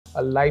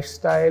a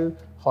lifestyle,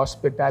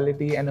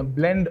 hospitality, and a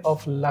blend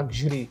of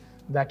luxury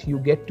that you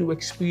get to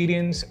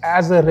experience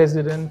as a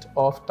resident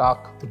of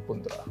Tarc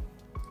Tripundra.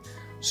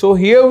 So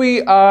here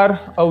we are,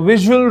 a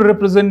visual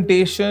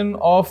representation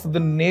of the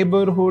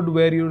neighborhood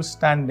where you're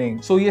standing.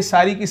 So ये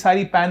सारी की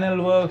सारी panel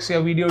works या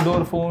video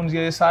door phones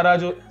ये सारा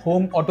जो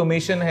home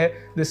automation है,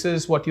 this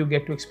is what you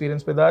get to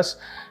experience with us.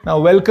 Now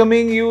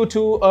welcoming you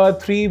to a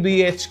 3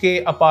 BHK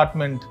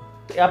apartment.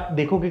 आप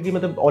देखोगे कि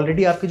मतलब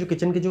ऑलरेडी आपके जो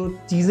किचन की जो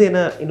चीजें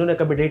ना इन्होंने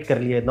अकोमोडेट कर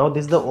लिया है. Now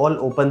this the all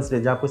open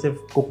space जहाँ आपको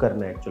सिर्फ कुक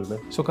करना है एक्चुअल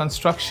में. So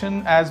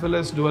construction as well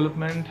as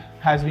development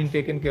has been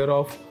taken care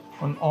of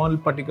on all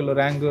particular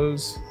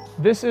angles.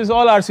 This is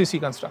all RCC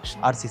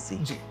construction. RCC.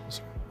 Ji.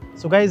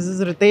 So guys, this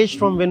is Ritesh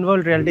from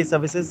Winworld Realty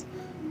Services.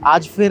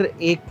 आज फिर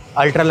एक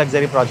ultra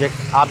luxury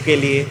project आपके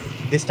लिए,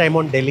 this time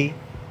on Delhi,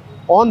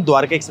 on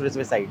Dwarka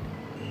expressway side.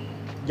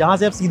 यहाँ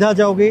से आप सीधा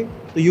जाओगे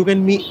तो you can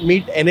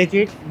meet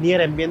NH8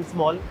 near ambience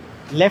mall.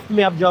 Left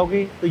में आप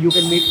जाओगे तो you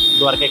can meet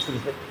Dwarka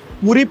expressway.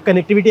 पूरी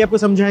कनेक्टिविटी आपको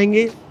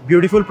समझाएंगे.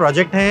 ब्यूटीफुल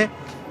प्रोजेक्ट है.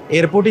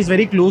 Airport is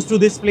very close to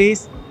this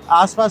place.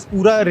 आसपास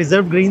पूरा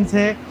रिजर्व ग्रीन्स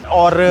है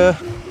और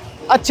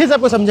अच्छे से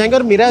आपको समझाएंगे.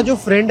 और मेरा जो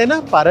फ्रेंड है ना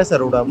पारस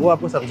अरोड़ा, वो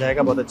आपको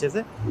समझाएगा बहुत अच्छे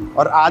से.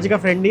 और आज का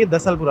फ्रेंड नहीं है,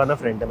 10 साल पुराना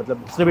फ्रेंड है.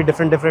 मतलब उसने भी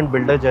डिफरेंट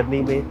बिल्डर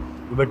जर्नी में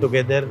we were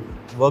together,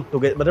 work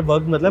together,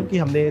 मतलब कि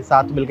हमने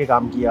साथ मिलके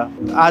काम किया.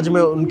 आज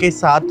मैं उनके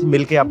साथ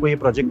मिलके आपको ये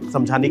प्रोजेक्ट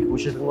समझाने की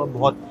कोशिश करूँगा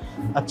बहुत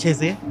अच्छे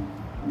से.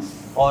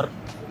 और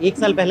 1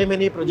 साल पहले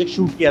मैंने ये प्रोजेक्ट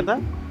शूट किया था,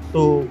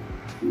 तो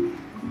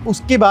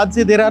उसके बाद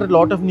से there are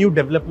lot of new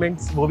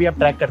developments. वो भी आप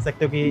ट्रैक कर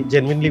सकते हो कि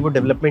जेन्युइनली वो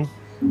डेवलपमेंट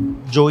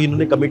जो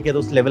इन्होंने कमिट किया था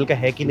उस लेवल का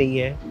है कि नहीं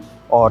है,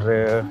 और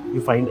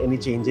यू फाइंड एनी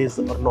चेंजेस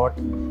और not.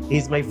 He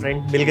is my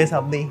friend, मिल गए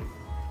सामने ही.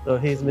 तो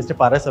he is mister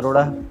Paras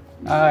Arora.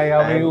 Hi,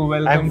 how are you?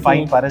 Welcome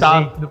to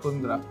Tarc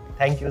Tripundra.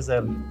 Thank you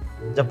sir.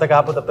 जब तक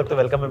आप हो तब तक तो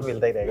वेलकम हमें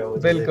मिलता ही रहेगा.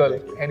 बिल्कुल,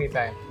 एनी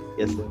टाइम.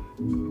 Yes sir.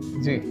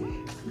 जी.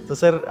 तो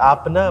सर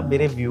आप ना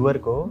मेरे व्यूअर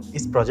को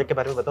इस प्रोजेक्ट के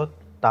बारे में बताओ,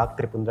 तार्क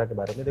त्रिपुंद्रा के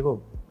बारे में. देखो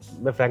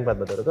मैं फ्रैंक बात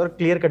बता रहा था और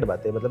क्लियर कट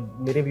बातें. मतलब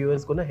मेरे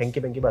व्यूअर्स को ना हैंकी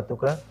बैंकी बातों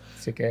का,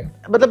 ठीक है,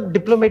 मतलब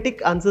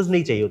डिप्लोमेटिक आंसर्स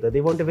नहीं चाहिए होता.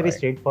 They want a very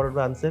straight forward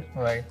answer.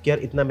 Right. कि यार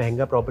इतना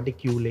महंगा प्रॉपर्टी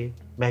क्यों ले.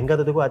 महंगा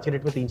तो देखो आज के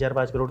डेट में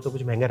 3-4-5 करोड़ तो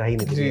कुछ महंगा रहा ही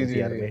नहीं.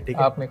 जी, में ठीक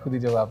है, आपने खुद ही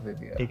जवाब दे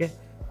दिया. ठीक है.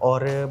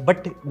 और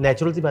बट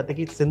नेचुरल सी बात है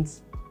कि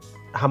सिंस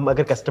हम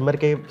अगर कस्टमर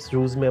के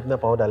शूज में अपना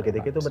पाँव डाल के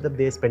देखें तो मतलब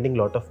दे स्पेंडिंग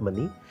लॉट ऑफ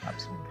मनी.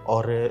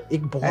 और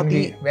एक बहुत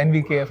ही when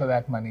we care for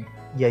that money.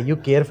 Yeah, you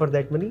care for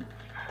that money.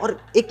 और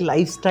एक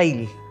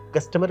लाइफस्टाइल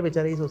कस्टमर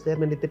बेचारे ही सोचते हैं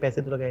मैंने इतने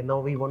पैसे तो लगाए,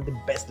 now we want the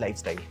best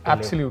lifestyle.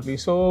 Absolutely.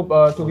 So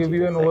to give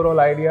you an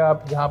overall idea,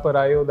 आप जहाँ पर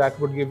आए हो,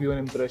 that would give you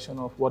an impression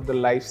of what the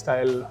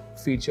lifestyle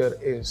feature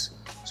is.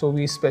 So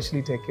we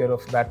especially take care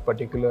of that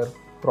particular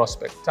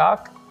prospect.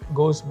 Tarc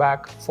goes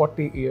back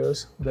 40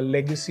 years. The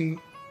legacy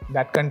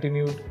that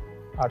continued,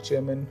 our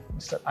chairman,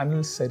 Mr.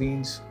 Anil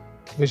Sareen's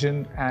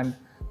vision and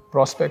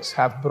prospects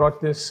have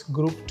brought this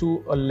group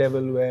to a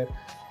level where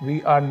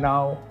we are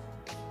now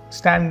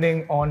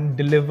standing on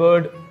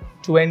delivered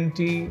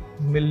 20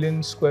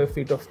 million square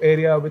feet of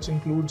area, which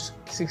includes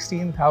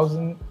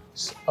 16,000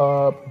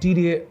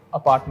 DDA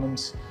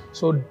apartments.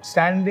 So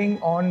standing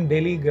on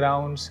Delhi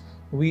grounds,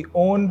 we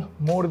own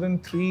more than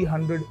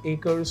 300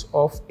 acres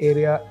of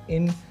area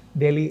in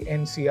Delhi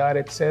NCR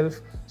itself,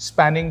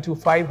 spanning to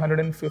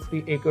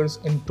 550 acres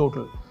in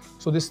total.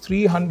 So this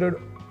 300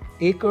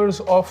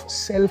 acres of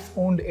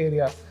self-owned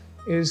area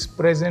is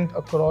present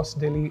across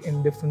Delhi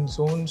in different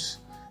zones,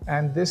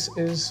 and this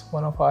is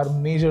one of our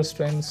major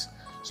strengths.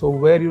 So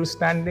where you're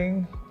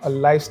standing, a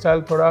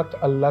lifestyle product,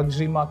 a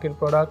luxury market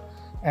product,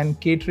 and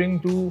catering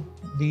to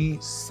the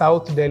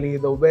South Delhi,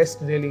 the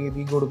West Delhi,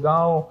 the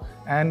Gurgaon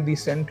and the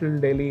Central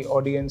Delhi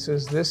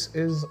audiences, this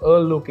is a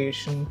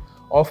location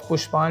of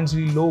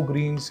Pushpanjali Low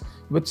Greens,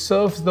 which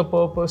serves the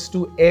purpose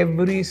to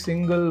every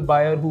single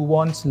buyer who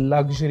wants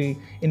luxury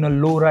in a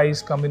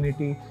low-rise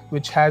community,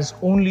 which has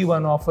only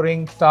one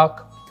offering, Tarc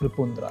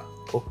Tripundra.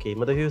 Okay,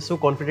 मतलब you're so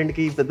confident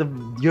कि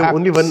मतलब you're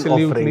only one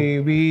offering. Absolutely,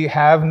 we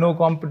have no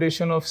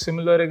competition of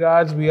similar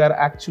regards. We are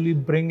actually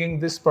bringing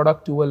this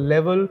product to a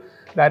level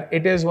that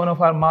it is one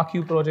of our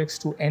marquee projects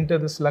to enter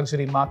this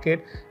luxury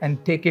market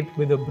and take it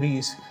with a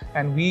breeze.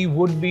 And we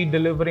would be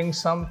delivering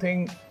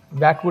something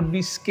that would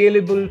be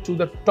scalable to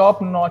the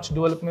top-notch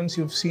developments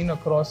you've seen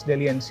across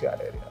Delhi NCR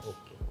area.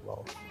 Okay,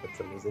 wow, that's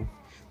amazing.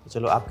 तो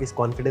चलो आपके इस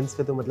confidence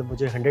पे तो मतलब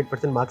मुझे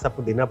 100% marks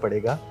आपको देना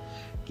पड़ेगा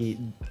कि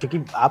क्योंकि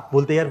आप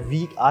बोलते हैं यार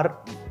we are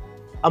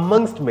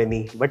amongst many,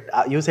 but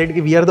you said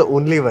कि we are the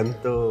only one.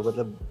 तो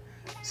मतलब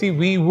see,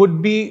 we would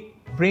be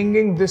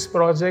bringing this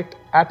project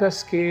at a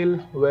scale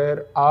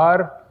where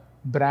our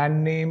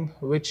brand name,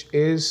 which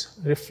is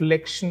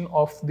reflection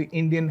of the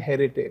Indian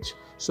heritage.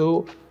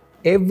 So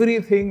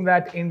everything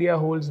that India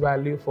holds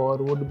value for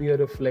would be a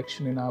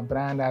reflection in our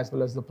brand as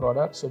well as the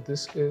product. So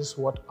this is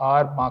what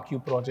our marquee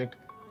project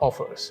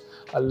offers: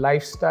 a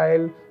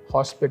lifestyle,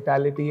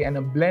 hospitality, and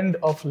a blend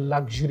of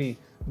luxury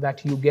that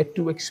you get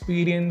to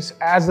experience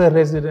as a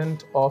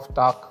resident of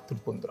Tarc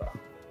Tripundra.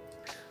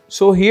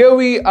 So here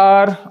we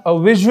are, a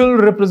visual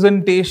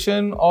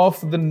representation of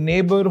the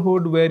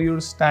neighborhood where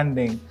you're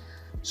standing.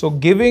 So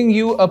giving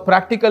you a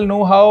practical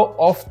know-how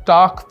of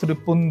Tarc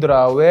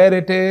Tripundra, where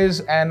it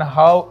is and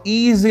how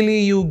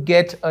easily you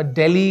get a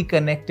Delhi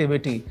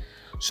connectivity.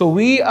 So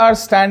we are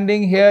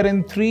standing here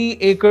in 3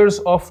 acres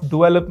of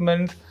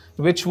development,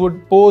 which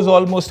would pose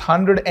almost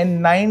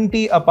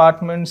 190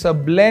 apartments, a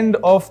blend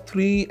of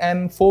 3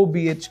 and 4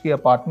 BHK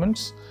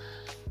apartments,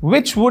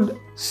 which would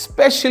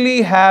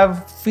specially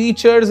have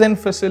features and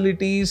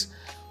facilities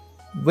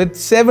with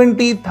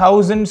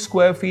 70,000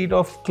 square feet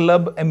of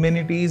club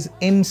amenities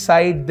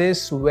inside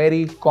this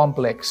very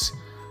complex.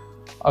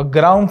 A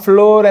ground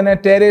floor and a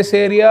terrace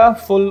area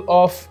full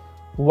of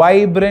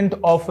vibrant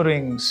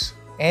offerings.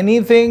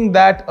 Anything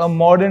that a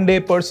modern day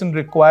person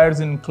requires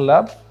in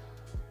club,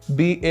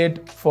 be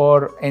it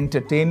for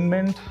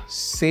entertainment,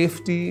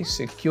 safety,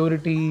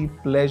 security,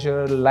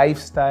 pleasure,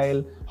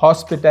 lifestyle,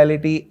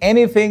 hospitality,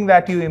 anything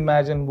that you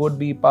imagine would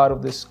be part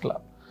of this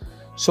club.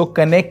 So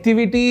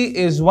connectivity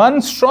is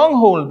one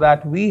stronghold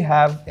that we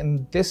have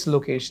in this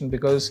location,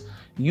 because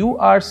you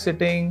are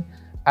sitting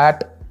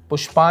at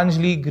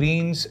Pushpanjali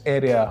Greens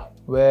area,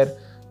 where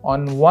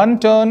on one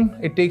turn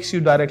it takes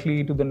you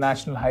directly to the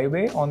National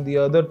Highway, on the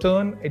other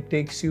turn it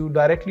takes you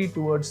directly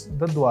towards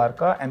the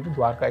Dwarka and the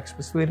Dwarka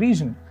Expressway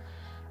region.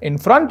 In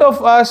front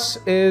of us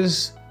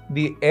is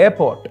the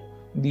airport,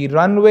 the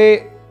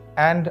runway,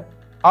 and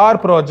our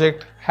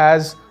project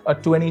has a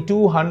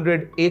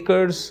 2200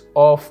 acres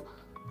of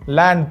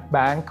land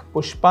bank,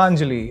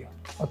 Pushpanjali,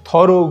 a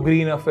thorough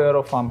green affair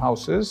of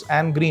farmhouses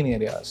and green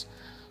areas.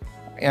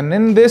 And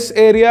in this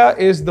area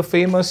is the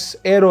famous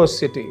Aero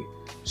City.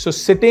 So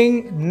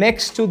sitting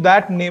next to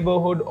that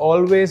neighborhood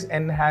always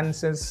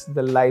enhances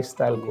the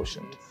lifestyle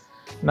quotient.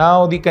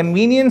 Now, the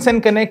convenience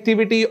and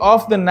connectivity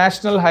of the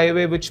National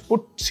Highway, which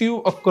puts you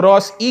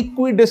across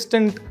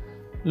equidistant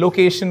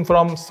location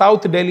from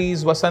South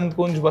Delhi's Vasant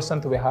Kunj,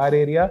 Vasant Vihar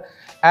area,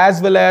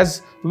 as well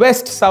as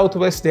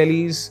West-Southwest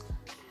Delhi's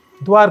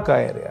Dwarka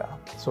area.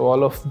 So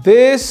all of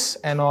this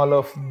and all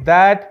of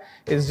that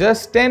is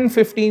just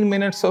 10-15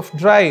 minutes of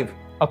drive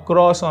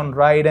across on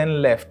right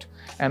and left.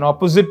 And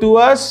opposite to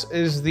us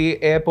is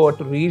the airport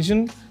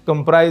region,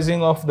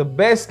 comprising of the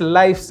best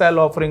lifestyle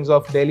offerings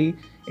of Delhi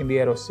in the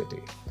Aero City.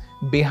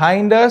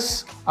 Behind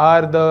us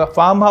are the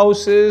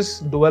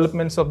farmhouses,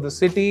 developments of the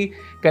city,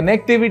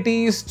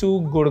 connectivities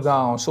to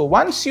Gurgaon. So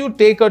once you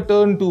take a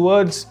turn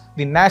towards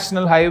the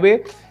National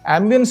Highway,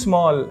 Ambience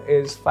Mall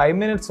is 5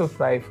 minutes of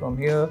drive from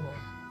here.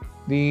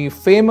 The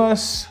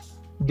famous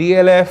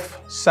DLF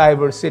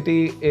Cyber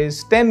City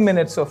is 10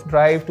 minutes of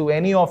drive to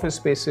any office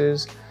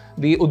spaces.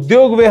 The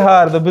Udyog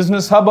Vihar, the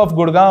business hub of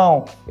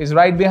Gurgaon, is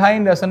right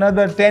behind us,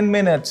 another 10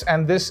 minutes,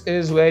 and this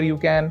is where you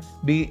can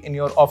be in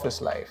your office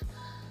life.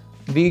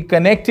 The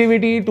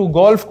connectivity to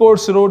Golf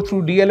Course Road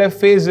through DLF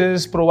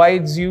phases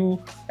provides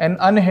you an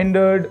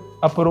unhindered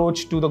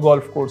approach to the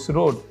Golf Course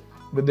Road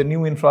with the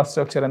new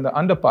infrastructure and the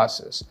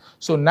underpasses.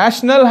 So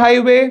National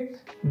Highway,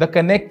 the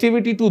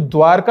connectivity to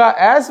Dwarka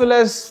as well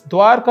as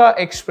Dwarka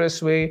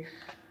Expressway,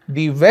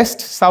 the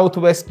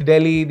West-Southwest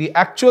Delhi, the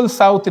actual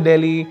South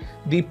Delhi,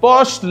 the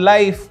posh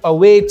life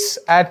awaits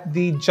at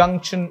the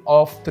junction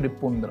of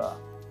Tripundra.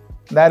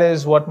 That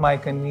is what my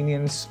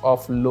convenience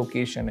of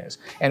location is.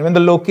 And when the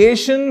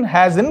location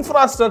has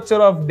infrastructure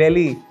of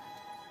Delhi,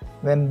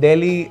 then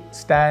Delhi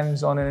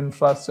stands on an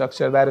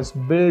infrastructure that is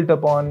built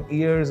upon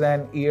years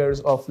and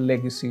years of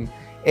legacy.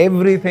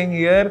 Everything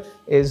here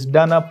is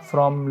done up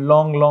from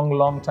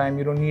long time.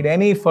 You don't need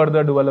any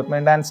further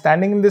development. And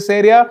standing in this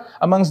area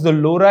amongst the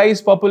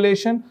low-rise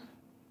population,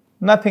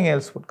 nothing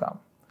else would come.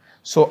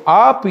 So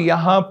आप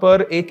यहाँ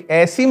पर एक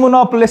ऐसी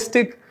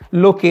monopolistic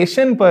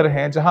location पर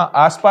हैं जहां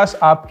आसपास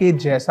आपके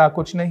जैसा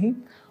कुछ नहीं,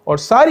 और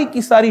सारी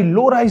की सारी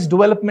लो राइज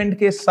डेवलपमेंट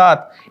के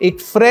साथ एक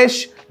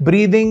फ्रेश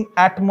ब्रीदिंग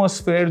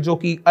एटमॉस्फेयर जो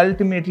कि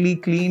ultimately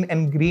clean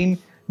and green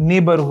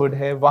neighbourhood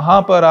है,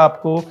 वहां पर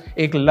आपको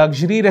एक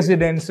लग्जरी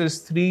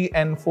रेजिडेंसेस 3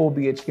 and 4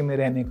 BHK में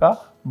रहने का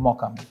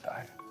मौका मिलता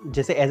है।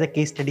 जैसे एज ए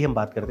केस स्टडी हम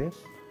बात करते हैं,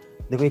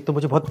 देखो एक तो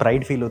मुझे बहुत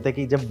प्राइड फील होता है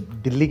कि जब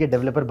दिल्ली के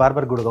डेवलपर बार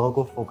बार गुड़गांव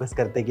को फोकस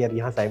करते हैं कि यार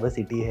यहाँ साइबर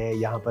सिटी है,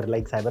 यहाँ पर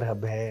लाइक साइबर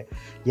हब है,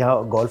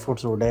 यहाँ गोल्फ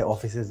कोर्स रोड है,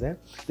 ऑफिसेज है,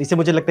 तो इससे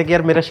मुझे लगता है कि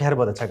यार मेरा शहर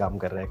बहुत अच्छा काम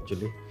कर रहा है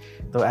एक्चुअली।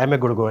 तो आई एम ए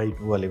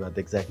गुड़गांव वाली बात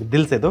एग्जैक्टली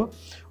दिल से तो।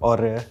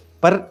 और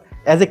पर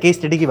एज ए केस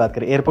स्टडी की बात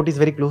करें, airport is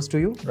very close to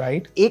you,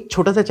 right. एक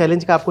छोटा सा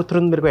चैलेंज का आपको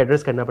तुरंत मेरे को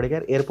एड्रेस करना पड़ेगा,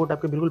 यार एयरपोर्ट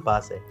आपके बिल्कुल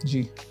पास है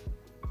जी।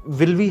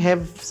 Will we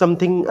have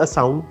something a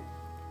sound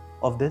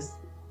of this?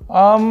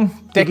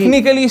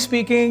 Technically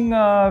speaking,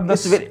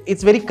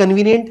 it's very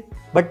convenient,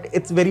 but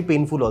it's very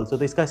painful also.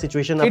 तो इसका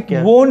situation it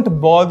won't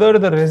bother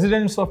the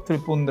residents of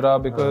Tripundra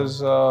because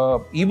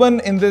even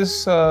in this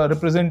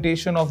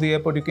representation of the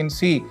airport, you can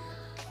see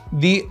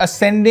the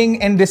ascending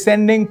and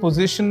descending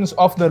positions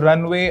of the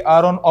runway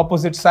are on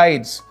opposite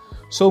sides.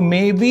 So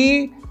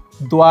maybe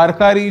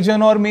Dwarka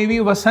region or maybe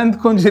Vasant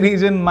Kunj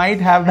region might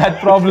have that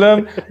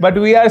problem, but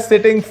we are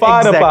sitting far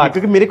apart.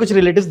 क्योंकि मेरे कुछ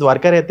relatives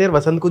Dwarka रहते हैं और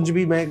वसंत कुंज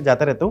भी मैं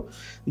जाता रहता हूँ.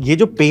 ये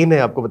जो पेन है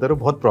आपको बता रहा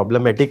हूँ बहुत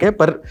प्रॉब्लमेटिक है,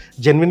 पर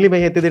जेन्युइनली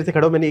मैं इतनी देर से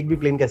खड़ा हूँ, मैंने एक भी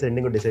प्लेन का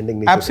असेंडिंग और डिसेंडिंग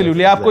नहीं.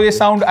 Absolutely, आपको ये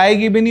साउंड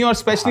आएगी भी नहीं, और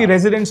स्पेशली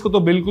रेजिडेंट्स को तो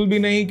बिल्कुल भी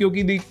नहीं,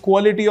 क्योंकि the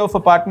quality of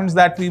apartments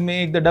that we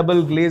make, the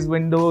double glaze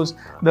Windows,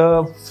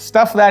 the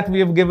stuff that we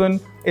have given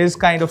is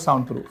kind of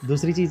sound proof.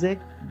 दूसरी चीज है,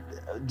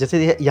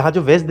 जैसे यहाँ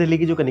जो वेस्ट दिल्ली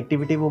की जो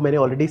कनेक्टिविटी वो मैंने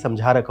ऑलरेडी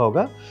समझा रखा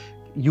होगा.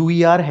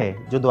 UER है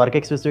जो द्वारका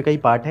एक्सप्रेसवे का ही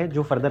पार्ट है,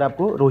 जो फर्दर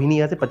आपको रोहिणी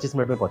यहाँ से 25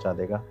 मिनट में पहुंचा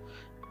देगा.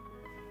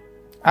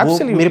 वो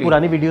मेरे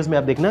पुराने वीडियोस में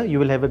आप देखना, you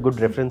will have a good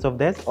reference of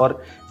this.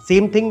 और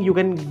same thing you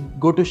can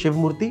go to Shiv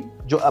मूर्ति,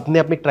 जो अपने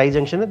आप में ट्राई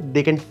जंक्शन है,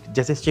 दे कैन,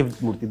 जैसे शिव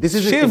मूर्ति, this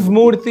is Shiv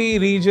Murthy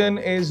reason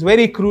is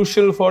very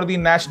crucial for the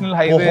national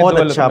highway. बहुत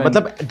अच्छा,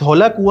 मतलब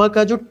धौला कुआं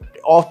का जो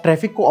ऑफ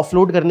ट्रैफिक को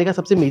ऑफलोड करने का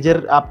सबसे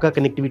मेजर आपका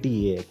कनेक्टिविटी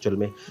ये है एक्चुअल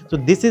में. So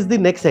this is the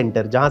next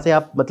centre जहां से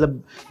आप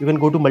मतलब you can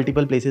go to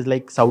multiple places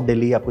like south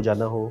Delhi आपको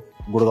जाना हो,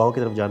 गुड़गांव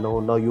की तरफ जाना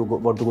हो, now you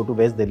want to go to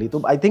waste Delhi.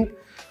 तो आई थिंक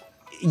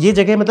ये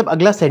जगह मतलब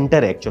अगला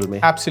सेंटर है एक्चुअल में.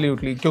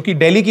 एब्सोल्युटली, क्योंकि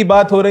दिल्ली की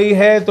बात हो रही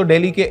है तो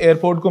दिल्ली के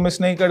एयरपोर्ट को मिस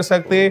नहीं कर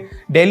सकते,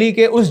 दिल्ली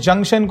के उस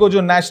जंक्शन को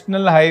जो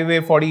नेशनल हाईवे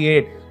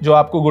 48 जो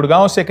आपको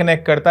गुड़गांव से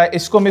कनेक्ट करता है,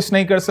 इसको मिस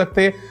नहीं कर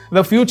सकते.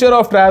 The future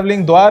of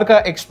travelling Dwarka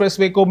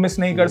expressway को मिस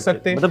नहीं कर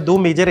सकते. मतलब दो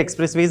मेजर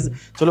एक्सप्रेसवेज,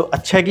 चलो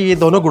अच्छा है कि ये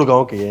दोनों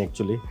गुड़गांव के हैं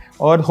एक्चुअली,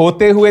 और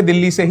होते हुए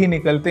दिल्ली से ही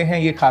निकलते हैं.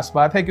 ये खास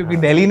बात है क्योंकि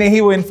दिल्ली ने ही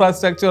वो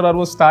इंफ्रास्ट्रक्चर और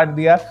वो स्टार्ट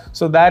दिया,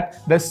 so that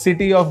the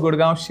city of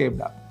Gurgaon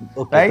shaped up.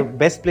 Okay, तो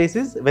बेस्ट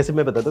प्लेसेस, वैसे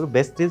मैं बताता हूँ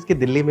बेस्ट इज कि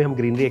दिल्ली में हम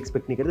ग्रीनरी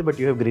एक्सपेक्ट नहीं करते, but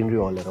you have greenery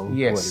all around.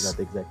 Yes.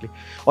 Exactly.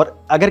 और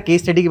अगर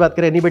केस स्टडी की बात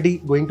करें, anybody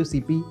going to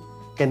CP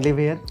can live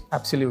here.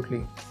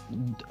 Absolutely.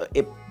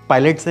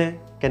 Pilots हैं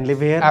can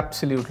live here.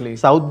 Absolutely.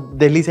 South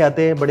Delhi से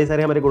आते हैं बड़े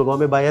सारे हमारे गुड़गांव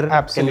में buyer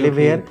can live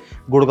here.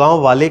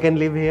 Gurgaon वाले कैन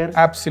लिव हियर.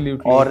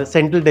 एब्सोल्युटली. और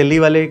सेंट्रल दिल्ली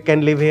वाले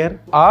कैन लिव हियर.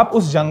 आप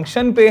उस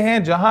जंक्शन पे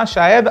हैं जहां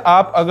शायद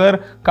आप अगर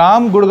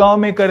काम गुड़गांव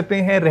में करते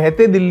हैं,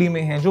 रहते दिल्ली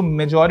में हैं. जो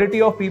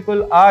मेजॉरिटी ऑफ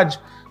पीपल आज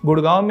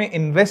गुड़गांव में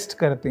इन्वेस्ट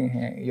करते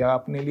हैं या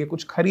अपने लिए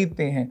कुछ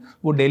खरीदते हैं,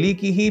 वो दिल्ली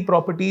की ही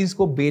प्रॉपर्टीज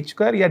को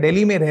बेचकर या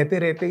दिल्ली में रहते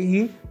रहते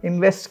ही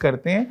इन्वेस्ट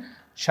करते हैं.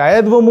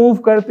 शायद वो मूव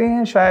करते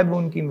हैं, शायद वो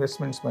उनकी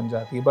इन्वेस्टमेंट्स बन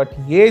जाती है. बट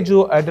ये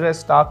जो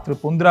एड्रेस टार्क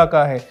त्रिपुंद्रा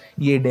का है,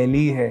 ये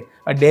दिल्ली है.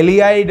 A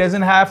Delhiite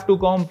doesn't have to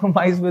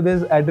compromise with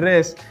his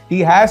address. He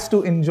has to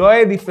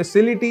enjoy the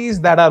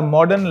facilities that are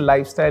modern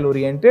lifestyle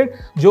oriented,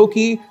 जो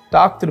कि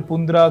टार्क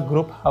त्रिपुंद्रा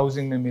ग्रुप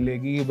हाउसिंग में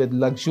मिलेगी with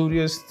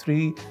luxurious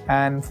 3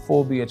 and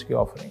 4 BHK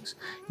offerings.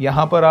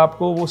 यहाँ पर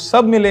आपको वो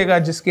सब मिलेगा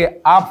जिसके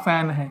आप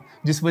फैन हैं,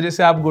 जिस वजह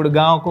से आप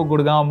गुड़गांव को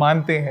गुड़गांव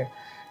मानते हैं.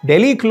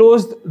 Delhi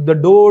closed the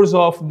doors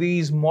of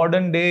these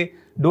modern day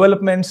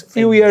developments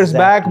few years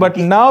back, but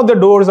now the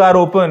doors are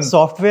open.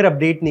 Software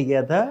update नहीं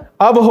किया था,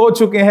 अब हो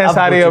चुके हैं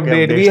सारे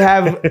update. We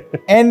have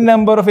n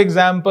number of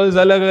examples,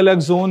 अलग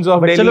अलग zones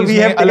of Delhi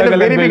में अलग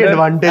अलग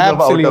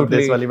advantage of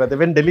this वाली बात है.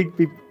 When Delhi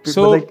people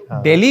so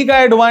Delhi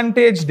का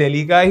advantage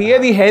Delhi का ही है.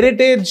 The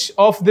heritage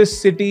of this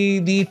city,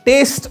 the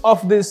taste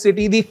of this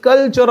city, the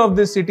culture of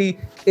this city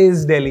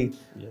is Delhi.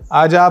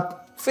 आज आप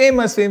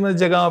फेमस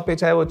जगहों पे,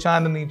 चाहे वो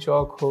चांदनी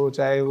चौक हो,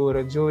 चाहे वो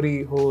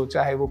रजौरी हो,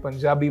 चाहे वो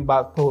पंजाबी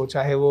बाग हो,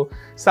 चाहे वो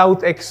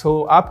साउथ एक्स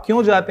हो, आप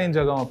क्यों जाते हैं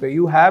जगहों पे?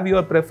 You have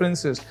your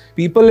preferences.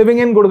 People living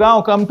in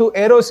Gurgaon come to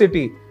arrow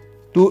city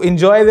to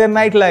enjoy there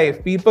night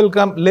life. People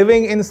come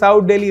living in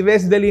south Delhi,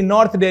 waste Delhi,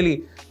 north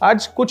Delhi.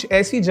 आज कुछ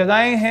ऐसी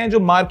जगहें हैं जो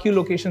मार्क्यू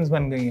लोकेशंस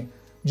बन गई हैं,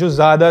 जो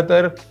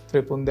ज्यादातर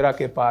त्रिपुंद्रा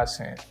के पास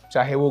हैं.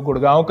 चाहे वो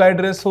गुड़गांव का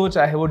एड्रेस हो,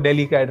 चाहे वो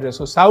दिल्ली का एड्रेस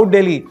हो. South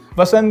Delhi,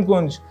 Vasant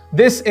Kunj,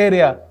 this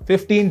area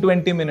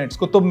 15-20 minutes.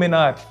 Qutub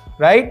Minar,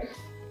 right.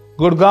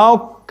 Gurgaon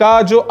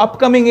का जो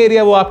अपकमिंग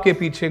एरिया वो आपके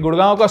पीछे.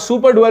 गुड़गांव का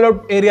सुपर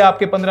डेवलप्ड एरिया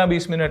आपके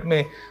 15-20 मिनट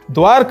में.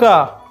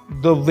 Dwarka,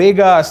 the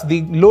Vegas, the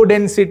low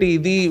density,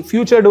 the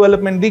future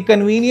development, the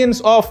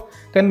convenience of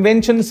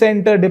convention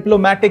center,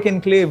 diplomatic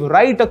enclave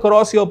right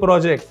across your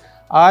project.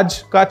 आज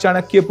का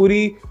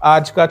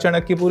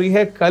चाणक्यपुरी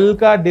है, कल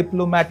का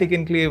diplomatic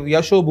enclave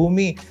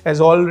Yashobhoomi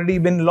has already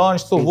been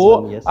launch. तो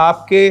वो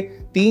आपके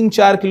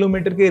 3-4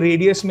 किलोमीटर के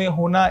रेडियस में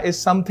होना is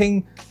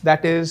something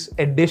that is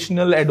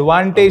additional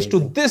advantage to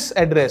this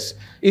address.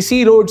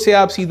 इसी रोड से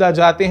आप सीधा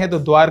जाते हैं तो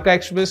द्वारका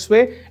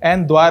एक्सप्रेसवे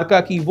एंड द्वारका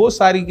की वो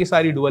सारी की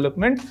सारी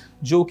डेवलपमेंट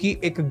जो कि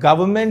एक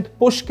गवर्नमेंट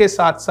पुश के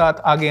साथ साथ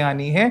आगे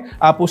आनी है,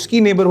 आप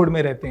उसकी नेबरहुड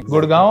में रहते हैं.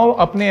 गुड़गांव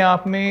अपने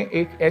आप में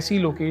एक ऐसी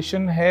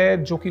लोकेशन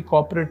है जो कि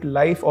कॉर्पोरेट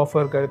लाइफ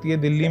ऑफर करती है.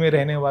 दिल्ली में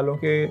रहने वालों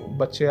के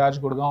बच्चे आज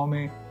गुड़गांव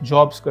में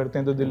जॉब्स करते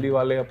हैं, तो दिल्ली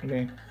वाले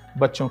अपने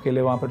बच्चों के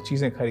लिए वहाँ पर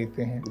चीज़ें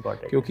खरीदते हैं,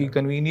 क्योंकि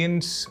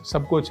कन्वीनियंस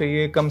सबको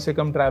चाहिए, कम से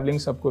कम ट्रैवलिंग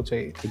सबको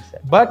चाहिए.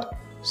 But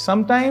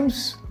sometimes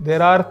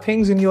there are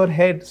things in your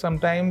head,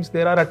 sometimes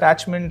there are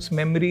attachments,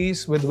 memories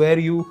with where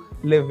you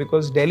live,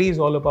 because Delhi is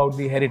all about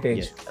the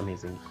heritage. Yes,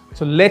 amazing.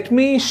 So let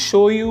me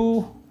show you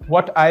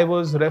what I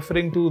was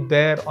referring to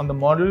there on the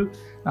model.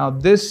 Now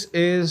this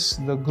is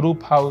the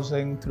group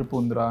housing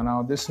Tripundra.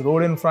 Now this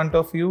road in front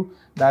of you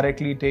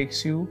directly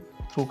takes you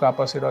through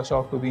Kapasira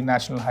Chowk to the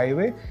National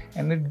Highway,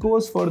 and it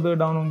goes further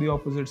down on the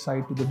opposite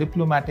side to the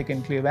Diplomatic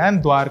Enclave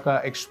and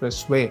Dwarka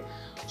Expressway.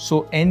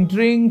 So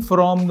entering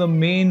from the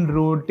main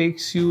road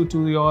takes you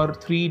to your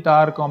 3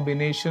 tower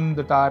combination,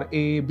 the tower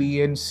A,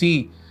 B and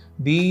C.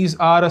 These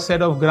are a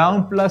set of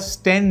ground plus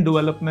 10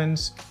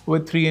 developments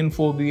with 3 and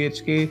 4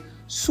 BHK,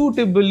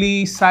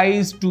 suitably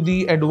sized to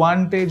the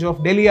advantage of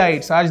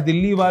Delhiites. आज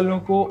दिल्ली वालों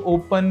को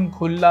open,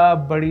 खुला,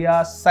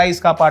 बढ़िया size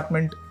का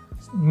apartment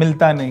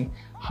मिलता नहीं.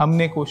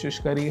 हमने कोशिश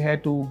करी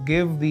है to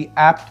give the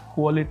apt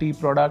quality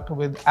product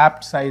with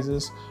apt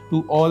sizes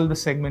to all the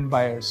segment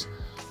buyers.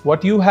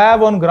 What you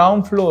have on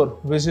ground floor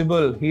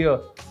visible here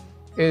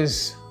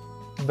is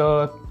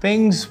the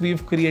things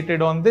we've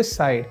created on this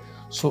side.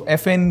 So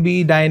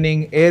F&B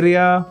dining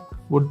area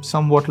would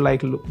somewhat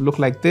look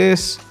like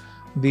this.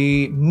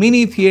 The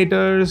mini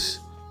theaters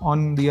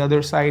on the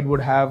other side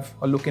would have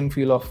a look and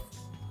feel of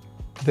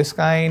this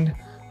kind.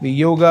 The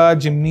yoga,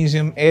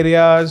 gymnasium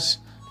areas,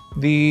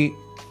 the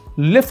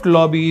lift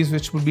lobbies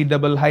which would be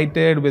double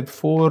heighted with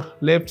 4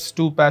 lifts,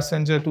 2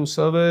 passenger, 2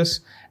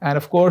 service, and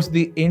of course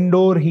the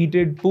indoor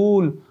heated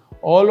pool.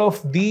 All of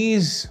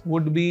these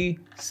would be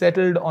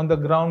settled on the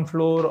ground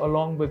floor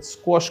along with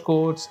squash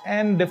courts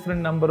and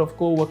different number of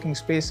co-working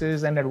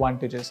spaces and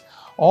advantages.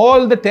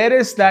 All the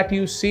terrace that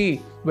you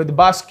see with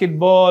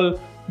basketball,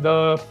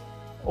 the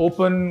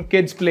open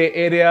kids play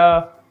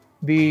area,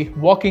 the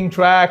walking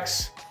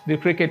tracks, the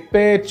cricket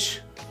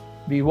pitch,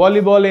 the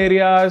volleyball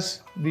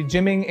areas, the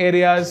gymming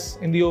areas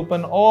in the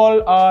open,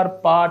 all are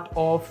part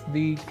of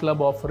the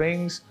club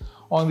offerings.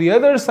 On the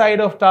other side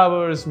of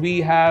towers,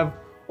 we have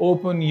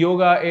open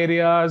yoga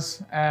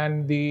areas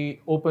and the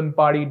open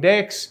party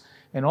decks,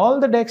 and all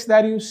the decks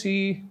that you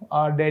see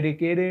are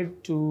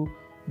dedicated to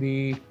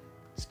the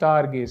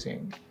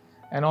stargazing.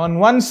 And on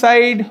one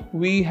side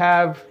we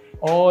have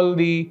all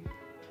the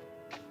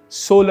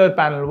solar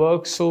panel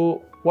work.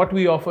 So what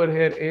we offer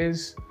here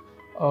is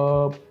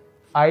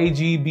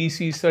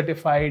IGBC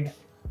certified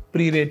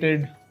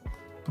pre-rated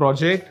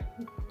project.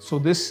 So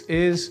this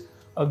is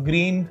a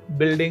Green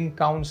Building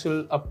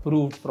Council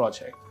approved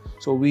project.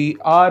 So we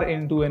are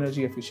into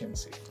energy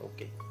efficiency.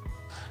 Okay.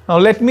 Now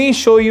let me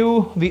show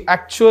you the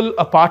actual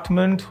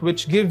apartment,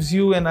 which gives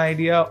you an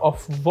idea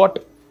of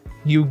what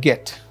you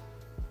get.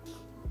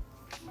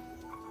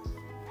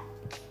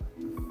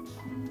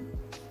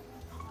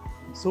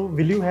 So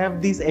will you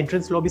have these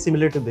entrance lobby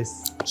similar to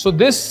this? So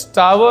this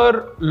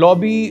tower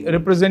lobby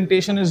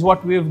representation is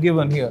what we have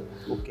given here.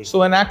 Okay.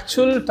 So an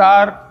actual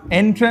tower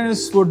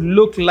entrance would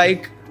look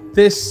like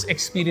this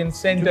experience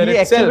center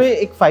itself. में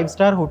एक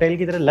 5-star hotel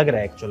की तरह लग रहा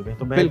है actual में,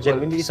 तो मैं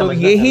genuinely So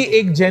यही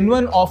एक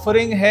genuine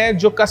offering है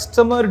जो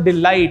customer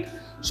delight.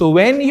 So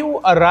when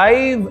you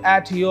arrive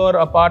at your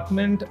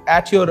apartment,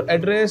 at your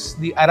address,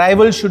 the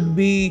arrival should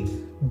be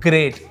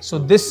great. So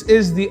this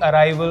is the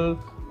arrival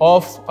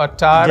of a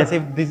tower. जैसे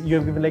this you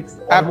have given like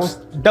almost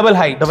double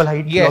height.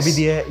 Yes. Lobby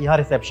दिया है, यहाँ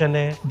reception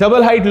है.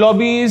 Double height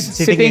lobbies,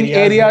 sitting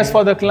areas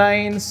for the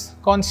clients,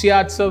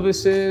 concierge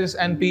services,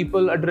 and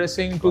people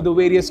addressing to the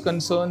various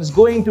concerns,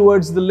 going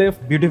towards the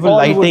lift. Beautiful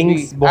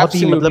lightings, बहुत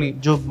ही मतलब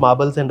जो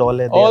marbles and all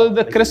है. All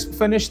the crisp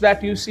finish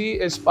that you see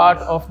is part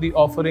of the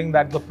offering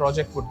that the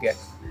project would get.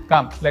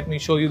 Come, let me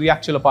show you the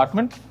actual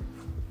apartment.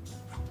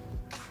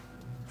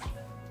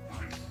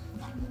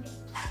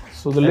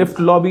 So the lift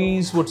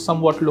lobbies would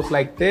somewhat look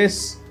like this.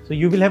 So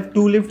you will have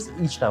 2 lifts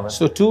each tower.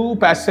 So 2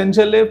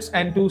 passenger lifts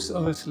and 2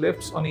 service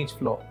lifts on each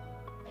floor.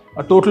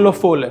 A total of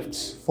 4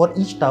 lifts. For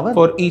each tower?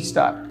 For each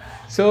tower.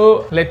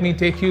 So let me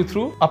take you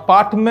through.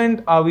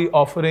 Apartment are we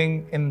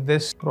offering in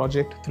this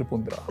project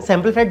Tripundra?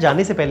 Sample flat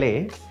जाने से पहले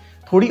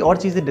थोड़ी और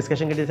चीजें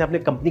discussion करते, जैसे आपने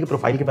company के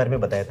प्रोफाइल के बारे में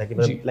बताया था कि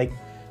मतलब like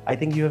I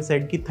think you have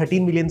said कि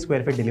 13 मिलियन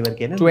स्क्वायर फीट डिलीवर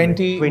किए ना.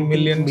 20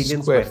 मिलियन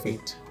स्क्वायर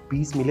फीट.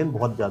 20 मिलियन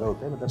बहुत ज्यादा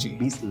होता है, मतलब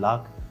 20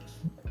 लाख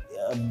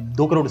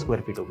 2 करोड़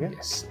स्क्वायर फीट हो गया.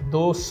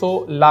 200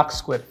 lakh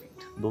square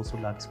feet.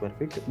 200 lakh square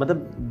feet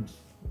मतलब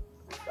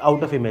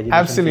out of imagination.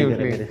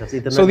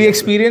 Absolutely. So the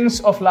experience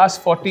of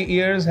last 40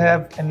 years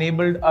have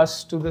enabled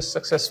us to this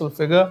successful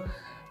figure.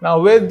 Now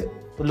with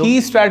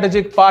key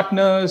strategic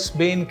partners,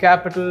 Bain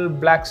Capital,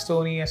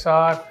 Blackstone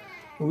ESR,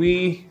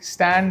 we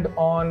stand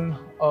on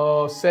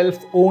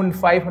self-owned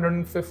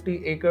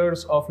 550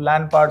 acres of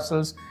land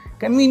parcels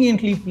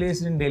conveniently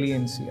placed in Delhi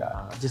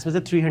NCR. जिसमें से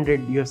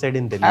 300 you have said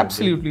in Delhi.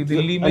 Absolutely.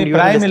 Delhi में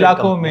prime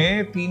इलाकों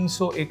में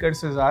 300 एकड़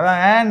से ज़्यादा,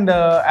 and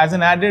as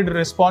an added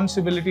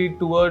responsibility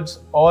towards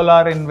all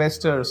our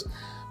investors,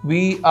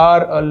 we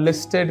are a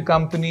listed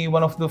company,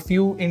 one of the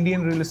few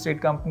Indian real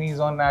estate companies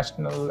on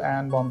National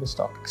and Bombay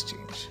Stock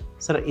Exchange.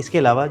 Sir इसके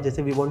अलावा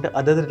जैसे we want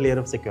other layer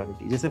of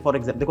security, जैसे for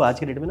example देखो आज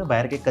के date में ना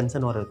बाहर के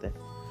कंसर्न और होते हैं,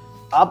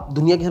 आप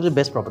दुनिया की सबसे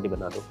बेस्ट प्रॉपर्टी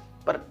बना दो,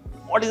 पर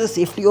what is the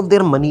safety of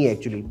their money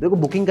actually. देखो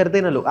बुकिंग करते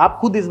हैं ना लोग, आप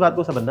खुद इस बात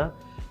को समझना,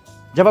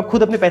 जब आप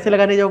खुद अपने पैसे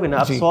लगाने जाओगे ना,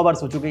 आप 100 बार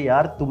सोचोगे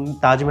यार तुम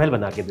ताजमहल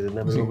बना के दे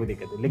देना, मेरे को कोई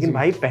दिक्कत नहीं, लेकिन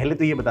भाई पहले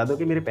तो ये बता दो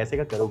कि मेरे पैसे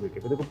का करोगे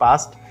क्या. देखो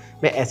पास्ट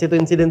में ऐसे तो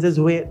इंसिडेंसेस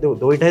हुए,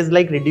 दो it has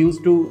like reduce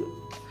to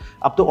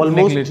अब तो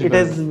almost it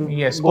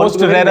is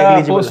post RERA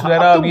ये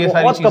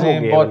सारी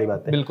चीजें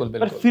बहुत बिल्कुल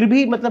पर फिर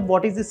भी मतलब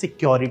व्हाट इज द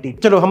सिक्योरिटी?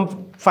 चलो हम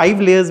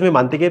 5 लेयर्स में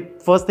मानते हैं कि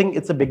first thing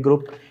it's a big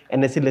group,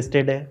 NSC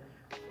listed है,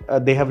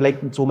 they have like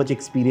so much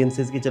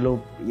experiences कि चलो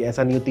ये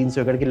ऐसा नहीं हो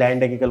 300 एकड़ की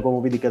लैंड है कि कल को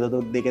वो भी दिक्कत हो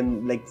तो they can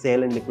like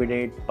cell and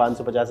liquidate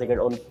 550 एकड़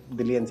ऑन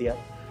दिल्ली एनसीआर।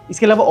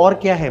 इसके अलावा और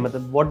क्या है,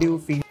 मतलब what do you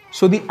feel?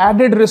 So the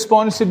added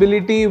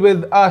responsibility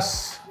with us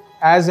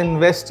as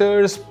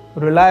investors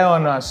rely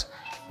on us.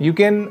 You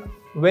can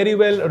very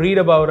well read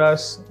about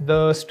us. The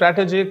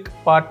strategic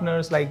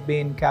partners like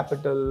Bain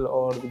Capital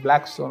or the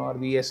Blackstone or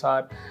the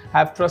ESR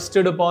have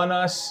trusted upon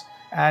us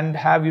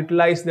and have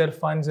utilized their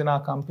funds in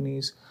our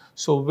companies.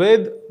 So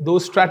with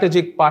those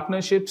strategic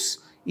partnerships,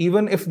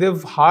 even if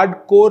they've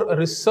hardcore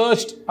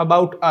researched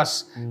about us,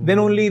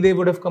 then only they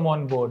would have come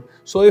on board.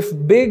 So if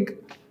big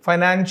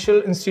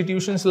financial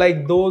institutions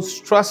like those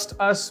trust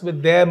us with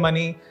their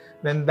money,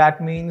 then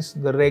that means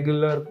the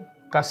regular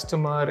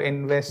customer,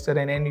 investor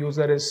and end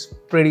user is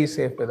pretty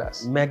safe with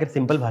us. मैं अगर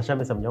simple भाषा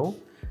में समझाऊं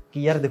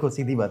कि यार देखो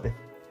सीधी बात है,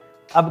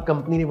 अब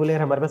कंपनी ने बोले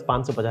यार हमारे पास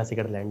 550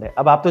 एकड़ लैंड है,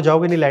 अब आप तो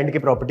जाओगे नहीं लैंड के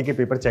प्रॉपर्टी के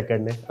पेपर चेक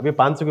करने, अब ये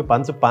 500 के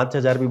 500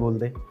 5000 भी बोल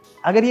दे,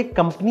 अगर ये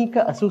कंपनी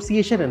का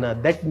एसोसिएशन है ना,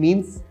 दैट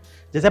मीन्स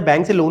जैसे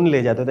बैंक से लोन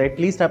ले जाते हो तो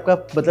एटलीस्ट आपका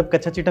मतलब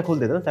कच्चा चिट्ठा खोल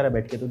देता ना सारा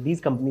बैठ के, तो दीज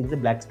कंपनी जैसे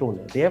ब्लैकस्टोन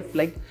है, they have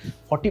like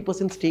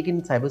 40% stake in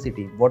cyber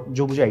city, what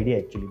जो मुझे आइडिया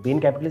है actually, Ben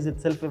capital is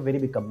itself a very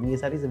big company, ये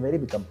सारी is a very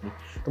big company,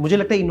 तो मुझे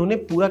लगता है इन्होंने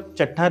पूरा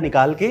चट्टा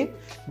निकाल के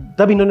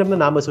तब इन्होंने अपना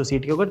नाम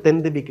एसोसिएट किया,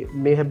 then they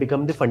may have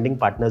become the funding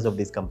partners of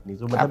this company,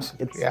 सो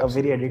मतलब it's a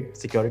very added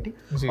security.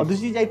 और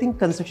दूसरी चीज I think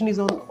construction is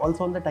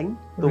also on the time,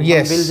 तो we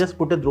will just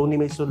put a drone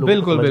image so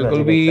बिल्कुल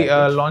we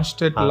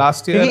launched it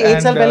last year,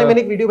 एक साल पहले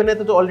मैंने एक वीडियो बनाया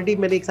था, तो ऑलरेडी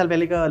मैंने एक साल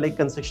पहले का लाइक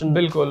कंस्ट्रक्शन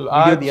बिल्कुल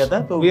दिया था,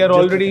 तो we are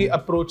already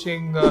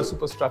approaching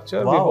superstructure.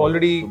 Wow. We've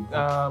already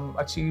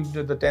achieved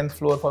the 10th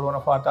floor for one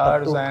of our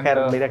towers,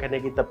 and मेरा कहने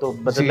की तब तो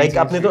मतलब लाइक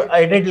आपने तो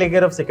एडेड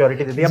लेयर ऑफ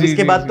सिक्योरिटी दे दी, अब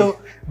इसके बाद तो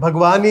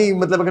भगवान ही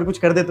मतलब अगर कुछ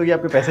कर दे तो ये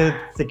आपके पैसे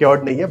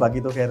सिक्योर्ड नहीं है,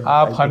 बाकी तो खैर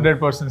आप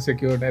 100%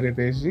 सिक्योर्ड है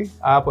रितेश जी,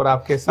 आप और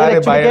आपके सारे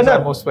बायर्स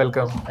आर मोस्ट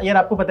वेलकम। यार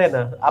आपको पता है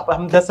ना, आप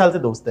हम 10 साल से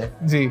दोस्त हैं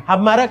जी,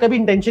 हमारा कभी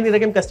इंटेंशन नहीं रहा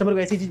कि हम कस्टमर को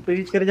ऐसी चीज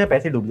पेश करें जहां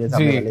पैसे डूब जाए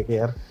सामने वाले के,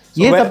 यार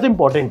ये सबसे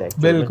इंपॉर्टेंट है।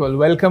 बिल्कुल,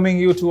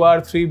 welcoming you to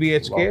our 3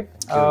 BHK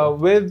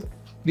with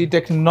the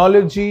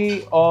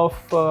technology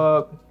of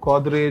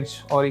Godrej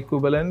or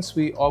equivalents.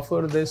 We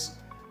offer this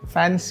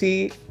fancy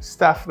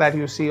stuff that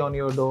you see on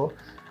your door.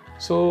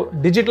 So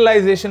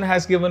digitalization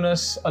has given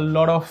us a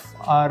lot of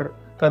our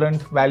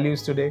current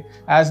values today,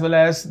 as well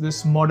as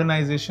this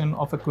modernization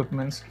of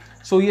equipments.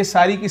 So ये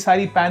सारी की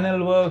सारी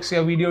panel works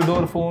या video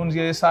door phones,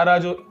 ये सारा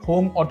जो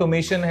home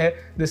automation है,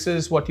 this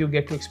is what you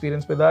get to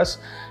experience with us.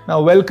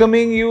 Now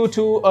welcoming you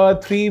to a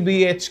 3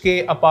 BHK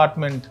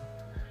apartment.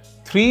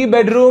 3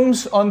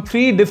 bedrooms on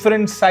 3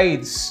 different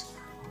sides.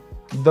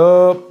 The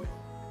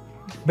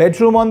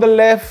bedroom on the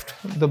left,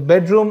 the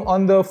bedroom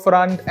on the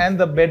front, and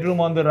the bedroom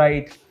on the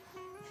right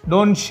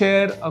don't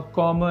share a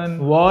common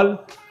wall.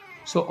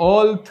 So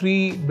all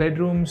 3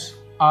 bedrooms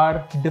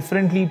are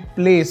differently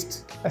placed,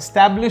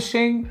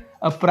 establishing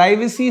a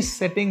privacy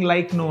setting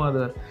like no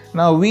other.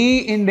 Now we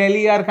in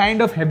Delhi are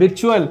kind of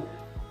habitual.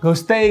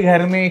 घुसते ही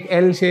घर में एक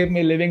L shape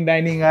में living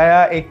dining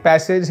आया, एक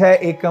passage है,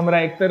 एक कमरा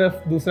एक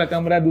तरफ, दूसरा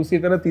कमरा दूसरी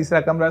तरफ,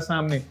 तीसरा कमरा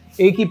सामने,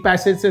 एक ही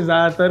पैसेज से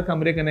ज्यादातर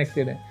कमरे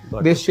कनेक्टेड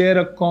हैं। दे share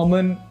a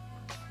common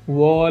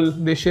wall,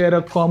 they share a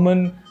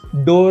common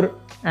door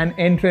and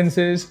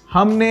entrances.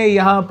 हमने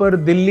यहाँ पर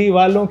दिल्ली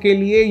वालों के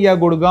लिए या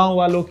गुड़गांव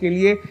वालों के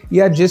लिए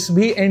या जिस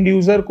भी एंड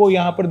यूजर को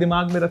यहाँ पर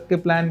दिमाग में रख के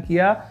प्लान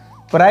किया,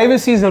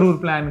 प्राइवेसी जरूर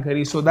प्लान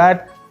करी, so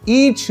that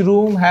each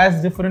room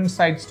has different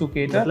sides to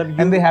cater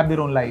and they have their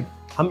own life.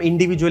 हम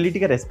इंडिविजुअलिटी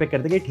का रेस्पेक्ट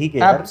करते हैं कि ठीक है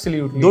यार,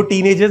 Absolutely. 2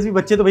 टीनेजर्स भी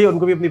बच्चे तो भाई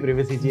उनको भी अपनी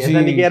प्राइवेसी चाहिए, ऐसा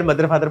नहीं कि यार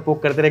मदर फादर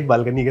पोक करते रहे एक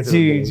बालकनी के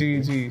जी जी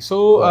जी। सो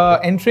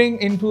entering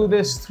into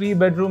this 3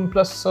 bedroom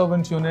plus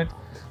servant unit,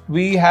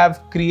 we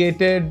have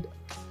created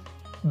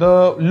the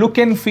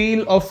look and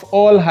feel of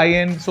all high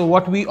end. So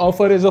what we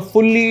offer is a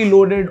fully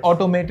loaded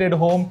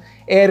automated home,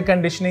 air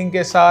conditioning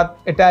के साथ,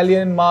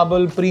 Italian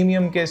marble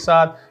premium के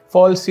साथ,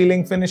 false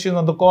ceiling finishes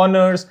on the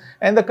corners,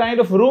 and the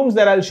kind of rooms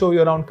that I'll show you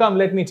around. Come,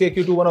 let me take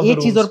you to one of the rooms.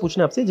 एक चीज और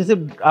पूछना आपसे, जैसे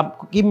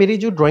आपकी मेरी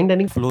जो ड्राइंग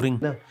डाइनिंग फ्लोरिंग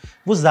ना,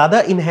 वो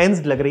ज्यादा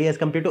इनहेंस्ड लग रही है as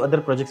compare to other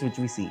projects which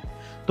we सी,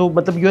 तो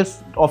मतलब you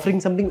are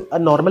offering something a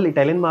normal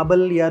Italian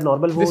marble या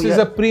नॉर्मल वो? This is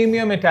a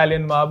premium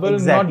Italian marble,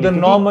 not the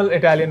normal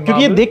Italian marble,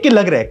 क्योंकि ये देख के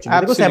लग रहा है एक्चुअली,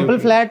 देखो सैंपल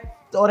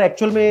फ्लैट और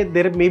एक्चुअल में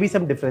there may be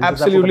some differences.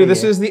 Absolutely,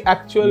 this is the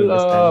actual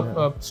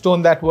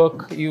stone that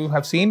work you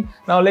have seen.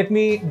 Now let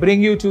me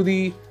bring you to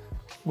the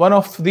one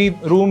of the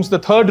rooms, the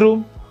 3rd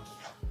room.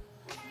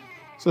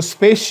 So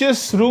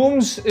spacious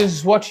rooms is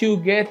what you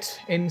get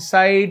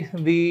inside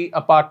the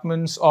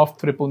apartments of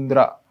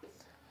Tripundra.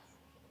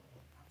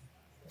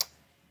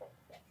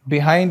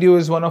 Behind you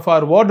is one of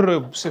our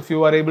wardrobes. If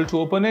you are able to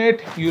open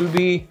it, you'll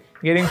be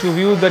getting to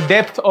view the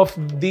depth of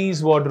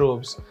these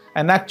wardrobes.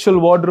 An actual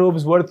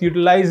wardrobes worth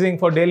utilizing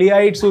for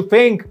Delhiites who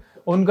think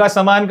उनका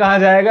सामान कहाँ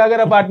जाएगा अगर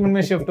apartment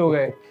में shift हो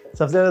गए।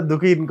 सबसे ज्यादा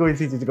दुखी इनको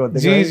इसी चीज का होता है।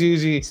 जी जी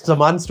जी।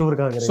 सामान स्टोर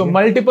कहाँ करेंगे? So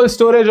multiple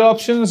storage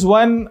options,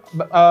 one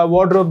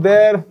wardrobe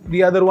there,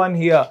 the other one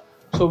here.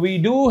 So we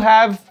do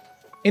have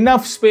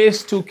enough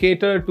space to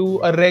cater to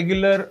a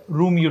regular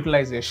room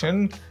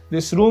utilization.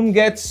 This room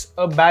gets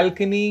a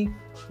balcony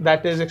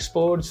that is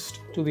exposed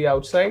to the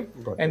outside,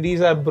 and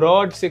these are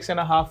broad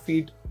 6.5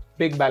 feet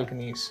big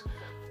balconies.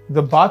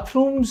 The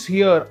bathrooms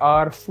here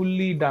are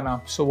fully done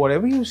up. So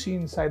whatever you see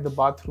inside the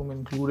bathroom,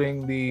 including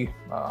the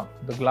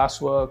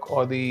glasswork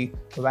or the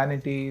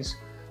vanities,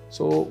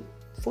 so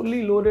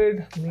fully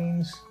loaded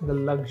means the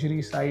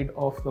luxury side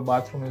of the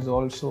bathroom is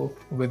also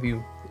with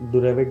you.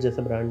 Duravit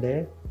जैसा brand है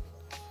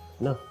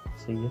ना,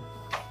 सही है।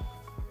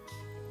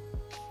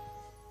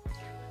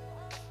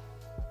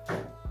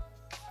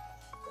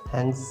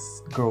 Hands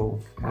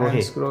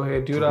grow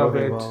है,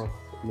 Duravit,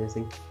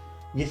 amazing।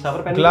 ये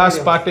shower panel glass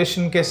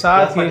partition के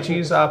साथ ये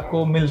चीज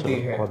आपको मिलती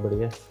है। बहुत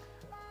बढ़िया।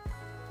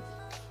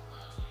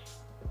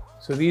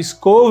 So these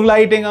cove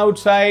lighting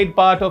outside,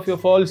 part of your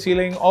false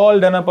ceiling,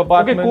 all done up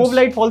apartments. Okay, cove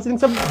light, false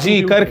ceiling सब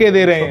जी करके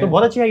दे रहे हैं। तो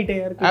बहुत अच्छी हाइट है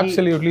यार।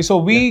 Absolutely.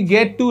 So we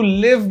get to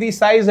live the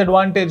size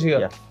advantage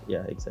here.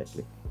 Yeah,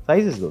 exactly.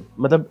 Size is good.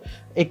 मतलब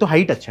एक तो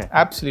हाइट अच्छा है।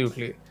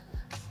 Absolutely.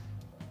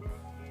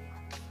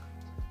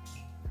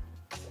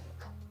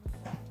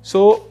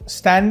 So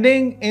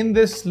standing in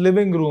this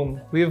living room,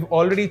 we've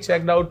already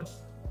checked out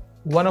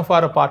one of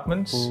our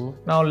apartments.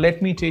 Now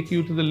let me take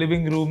you to the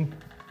living room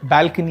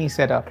balcony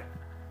setup.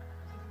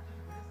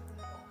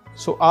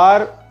 So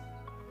our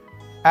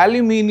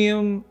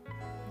aluminium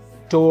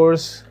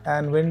doors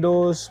and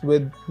windows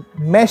with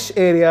mesh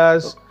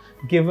areas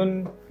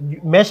given.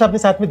 Mash आपने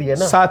साथ में दिया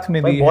ना? साथ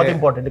में दी है। बहुत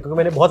important है क्योंकि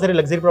मैंने बहुत सारे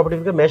लग्जरी प्रॉपर्टी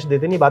में मैश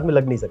देते नहीं, बाद में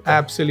लग नहीं सकता।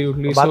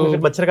 Absolutely. बाद में फिर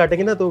मच्छर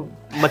काटेंगे ना, तो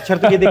मच्छर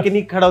तो ये देख के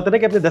नहीं खड़ा होता ना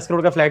कि आपने 10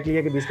 करोड़ का फ्लैट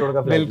लिया कि 20 करोड़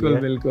का फ्लैट लिया।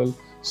 बिल्कुल।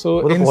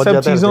 So इन सब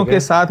चीजों के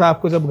साथ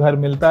आपको जब घर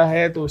मिलता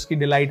है तो उसकी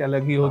डिलाइट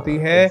अलग ही होती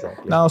है।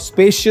 Now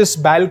spacious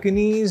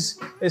balconies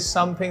is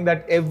something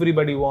that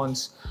everybody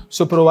wants.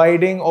 So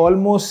providing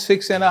almost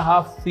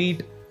 6.5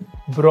 feet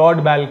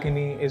broad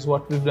balcony is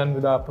what we've done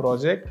with our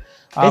project.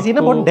 ऐसे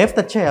ना बहुत डेप्थ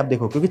अच्छा है, आप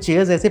देखो क्योंकि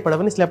चेयर्स ऐसे पड़ा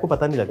हुआ है इसलिए आपको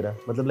पता नहीं लग रहा।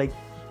 मतलब लाइक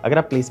अगर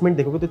आप प्लेसमेंट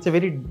देखोगे तो इट्स अ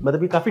वेरी,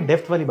 मतलब ये काफी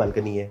डेप्थ वाली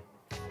बालकनी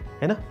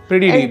है ना?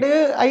 Pretty deep.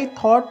 And I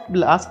thought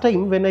last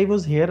time when I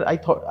was here, I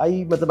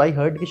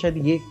heard कि शायद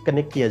ये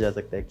कनेक्ट किया जा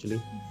सकता है एक्चुअली।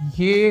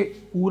 ये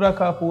पूरा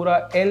का पूरा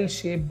L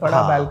shape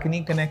बड़ा balcony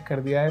connect कर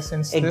दिया है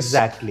since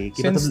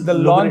the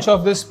launch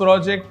of this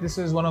project. This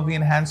is one of the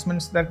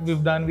enhancements that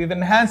we've done. We've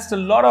enhanced a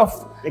lot of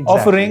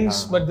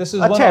offerings, but this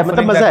is one अच्छा है, offering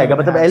मतलब मजा आएगा,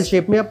 मतलब L enhanced.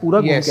 shape में आप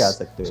पूरा घूम के आ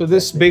सकते हो। So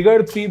this bigger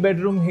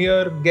 3-bedroom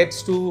here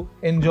gets to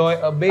enjoy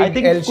a big I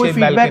think L कोई shape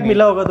फीडबैक balcony.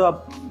 मिला होगा तो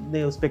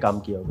आपने उस पे काम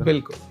किया होगा।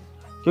 बिल्कुल,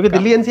 क्योंकि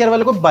दिल्ली एनसीआर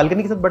वालों को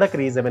बालकनी के साथ बड़ा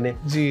क्रेज है। मैंने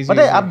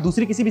पता है आप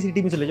दूसरी किसी भी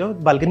सिटी में चले जाओ,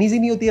 बालकनीज ही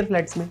नहीं होती है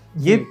फ्लैट्स में।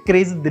 ये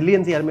क्रेज दिल्ली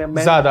एनसीआर में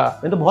ज्यादा।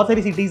 मैंने तो बहुत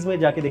सारी सिटीज में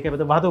जाके देखा है,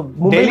 मतलब वहां तो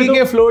दिल्ली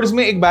के फ्लोर्स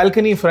में एक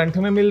बालकनी फ्रंट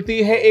में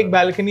मिलती है, एक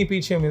बालकनी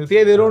पीछे मिलती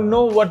है। They don't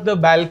know what the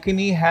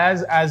balcony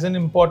has as an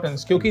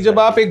importance, क्योंकि जब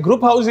आप एक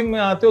ग्रुप हाउसिंग में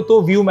आते हो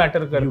तो व्यू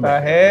मैटर करता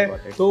है,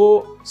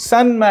 तो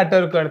सन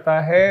मैटर करता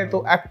है,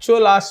 तो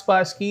एक्चुअल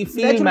आसपास की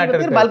फील मैटर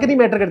करती है, बालकनी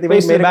मैटर करती है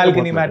भाई,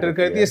 बालकनी मैटर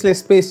करती है, इसलिए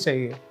स्पेस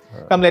चाहिए।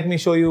 कम let me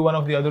show you one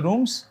of the other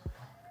rooms.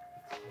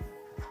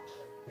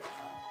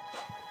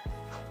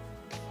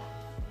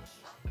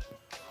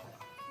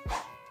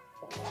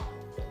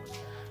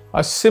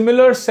 A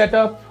similar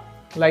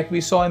setup like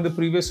we saw in the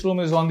previous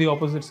room is on the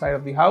opposite side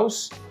of the house.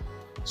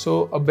 So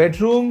a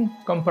bedroom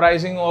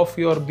comprising of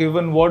your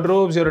given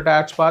wardrobes, your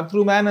attached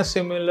bathroom, and a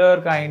similar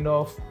kind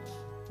of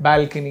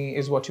balcony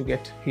is what you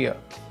get here.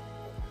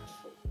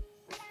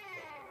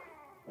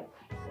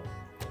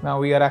 Now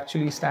we are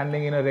actually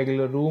standing in a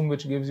regular room,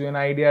 which gives you an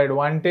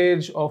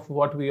advantage of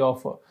what we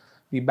offer.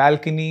 The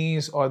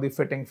balconies or the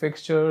fitting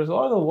fixtures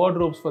or the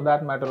wardrobes for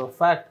that matter of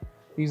fact.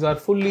 These are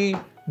fully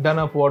done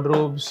up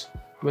wardrobes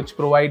which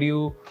provide you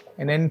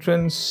an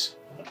entrance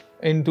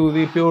into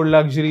the pure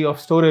luxury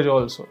of storage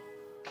also.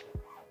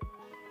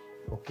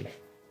 Okay.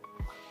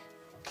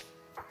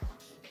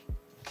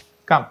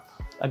 Come.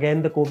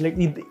 Again, the cove light.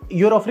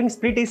 You're offering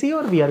split AC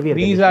or VRV?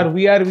 These are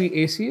VRV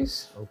ACs.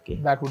 Okay.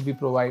 That would be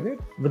provided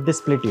with the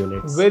split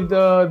units. With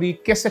the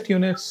cassette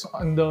units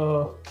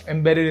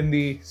embedded in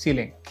the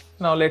ceiling.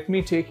 Now let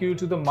me take you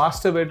to the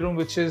master bedroom,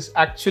 which is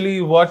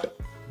actually what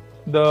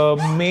the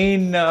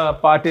main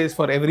part is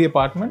for every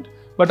apartment.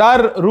 But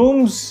our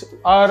rooms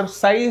are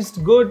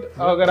sized good.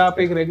 अगर आप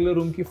एक regular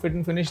room की fit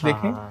and finish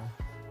देखें,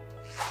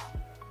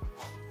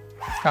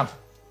 come.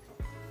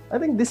 I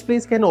think this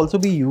place can also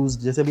be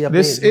used. जैसे भी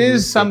This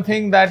is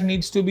something that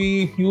needs to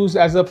be used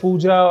as a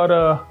puja or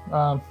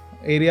a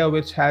area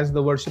which has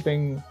the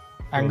worshipping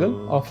angle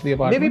of the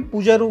apartment. Maybe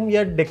puja room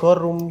या decor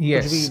room.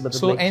 Yes.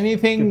 So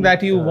anything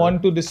that you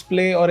want to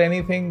display or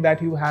anything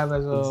that you have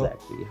as a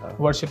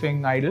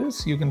worshipping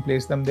idols, you can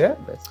place them there.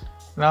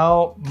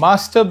 Now,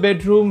 master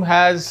bedroom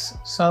has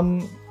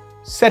some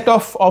set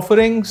of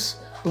offerings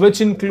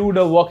which include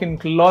a walk-in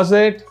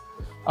closet,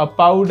 a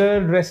powder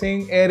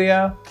dressing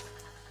area,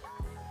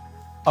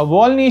 a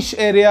wall niche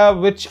area,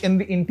 which in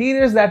the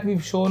interiors that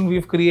we've shown,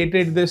 we've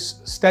created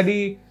this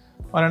study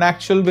on an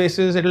actual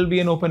basis. It'll be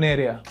an open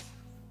area.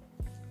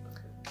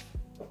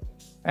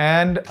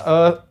 And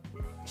a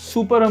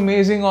super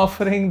amazing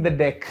offering, the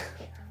deck.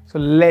 So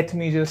let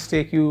me just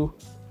take you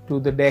to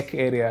the deck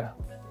area.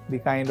 The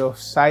kind of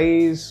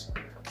size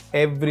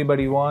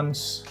everybody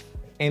wants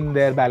in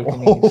their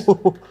balconies.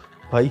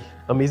 भाई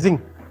amazing.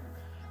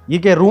 ये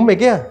क्या room है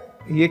क्या?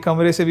 ये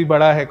कमरे से भी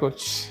बड़ा है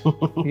कुछ.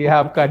 ये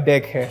आपका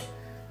डेक है.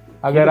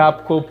 अगर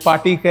आपको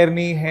पार्टी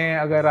करनी है,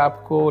 अगर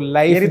आपको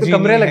लाइफ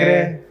जीनी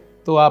है,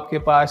 तो आपके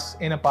पास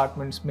इन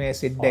अपार्टमेंट्स में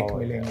ऐसे डेक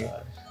मिलेंगे.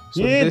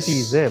 So this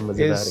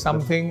is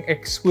something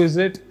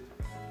exquisite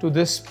to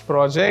this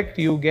project.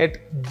 You get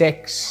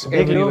decks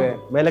everywhere.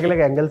 मैं अलग-अलग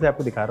एंगल से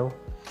आपको दिखा रहा हूँ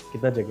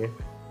कितना जगह.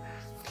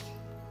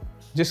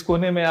 जिस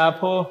कोने में आप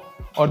हो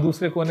और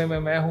दूसरे कोने में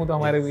मैं हूँ, तो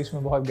हमारे बीच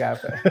में बहुत गैप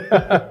है.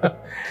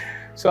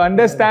 So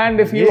understand,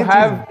 if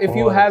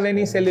you have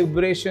any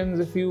celebrations,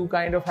 if you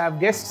kind of have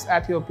guests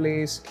at your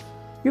place,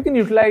 you can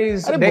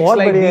utilize decks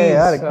like these.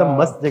 यार एकदम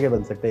मस्त जगह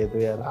बन सकते हैं तो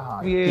यार.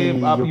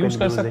 ये आप यूज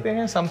कर सकते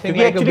हैं. something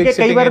like a big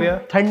sitting area.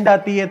 ठंड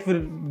आती है तो फिर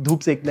धूप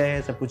सेकना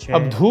है, सब कुछ है.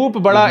 अब धूप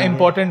बड़ा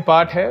इम्पोर्टेंट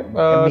पार्ट है,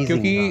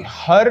 क्योंकि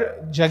हर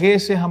जगह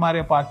से हमारे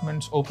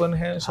अपार्टमेंट्स ओपन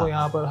हैं. सो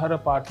यहाँ पर हर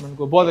अपार्टमेंट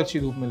को बहुत अच्छी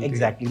धूप मिलती है.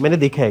 एग्जैक्टली, मैंने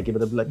देखा है कि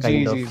मतलब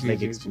काइंड ऑफ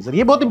लाइक एक्सपोजर.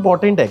 ये बहुत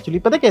इंपॉर्टेंट है एक्चुअली.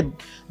 पता क्या,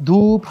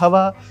 धूप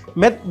हवा.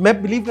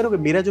 मैं बिलीव करोगे,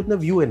 मेरा जो अपना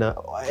व्यू है ना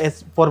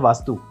एज फॉर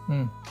वास्तु,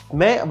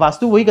 मैं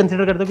वास्तु वही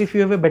कंसीडर करता हूँ कि if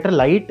you have a better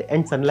light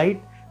and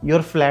sunlight,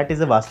 your flat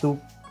is a vastu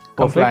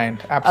compliant.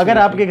 अगर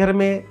आपके घर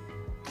में,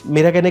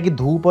 मेरा कहना है कि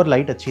धूप और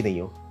लाइट अच्छी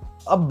नहीं हो,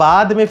 अब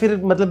बाद में फिर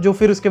मतलब जो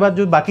फिर उसके बाद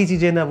जो बाकी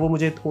चीजें ना, वो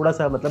मुझे थोड़ा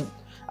सा मतलब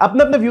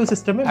अपना अपना व्यू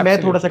सिस्टम है.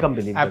 मैं थोड़ा सा कम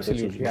बिलीव करता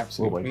हूं.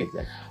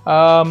 Absolutely.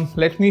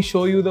 Let me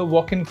show you the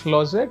walk-in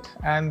closet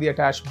and the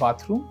attached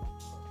bathroom.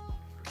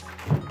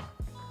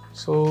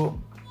 So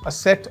a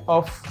set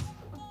of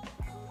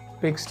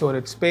big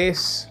storage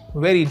space,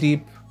 very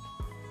deep,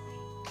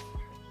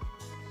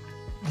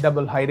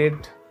 double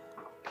heighted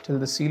till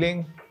the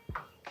ceiling.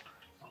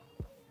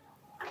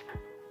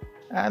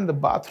 And the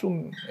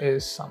bathroom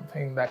is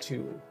something that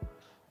you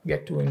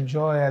get to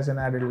enjoy as an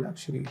added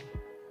luxury.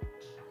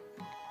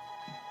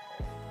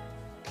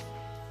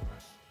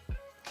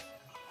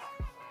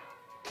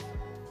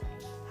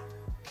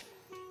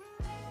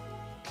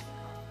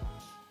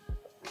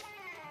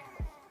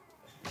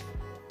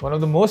 One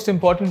of the most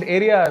important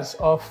areas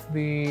of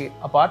the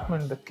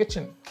apartment, the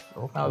kitchen.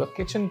 Okay. Now the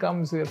kitchen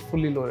comes here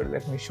fully loaded.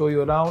 Let me show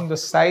you around the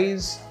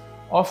size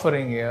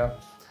offering here.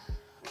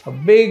 A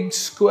big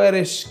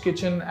squarish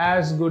kitchen,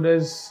 as good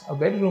as a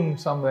bedroom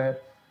somewhere,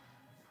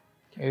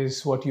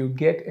 is what you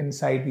get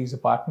inside these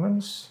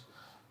apartments.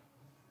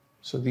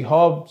 So the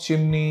hob,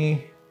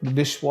 chimney, the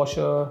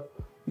dishwasher,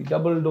 the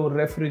double door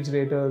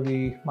refrigerator,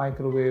 the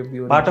microwave,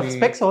 the part of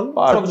specs, all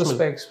part of the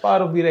specs,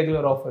 part of the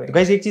regular offering. तो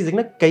guys एक चीज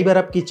देखना, कई बार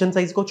आप kitchen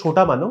size को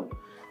छोटा मानो,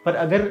 पर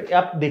अगर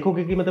आप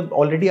देखोगे कि मतलब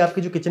ऑलरेडी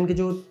आपके जो किचन की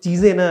जो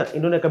चीजें ना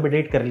इन्होंने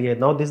अकोमोडेट कर लिया है.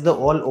 Now this is the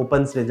all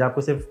open space जहाँ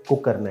आपको सिर्फ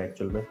कुक करना है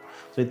एक्चुअल में.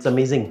 So it's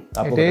amazing.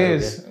 आपको it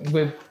is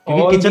with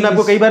all kitchen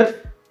आपको कई बार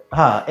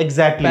हाँ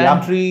एग्जैक्टली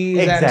पैंट्रीज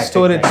एंड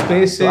स्टोरेज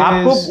स्पेसेस,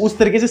 आपको उस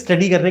तरीके से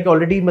स्टडी करने के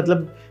ऑलरेडी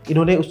मतलब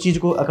इन्होंने उस चीज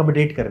को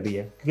अकोमोडेट कर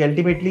दिया है, क्योंकि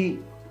अल्टीमेटली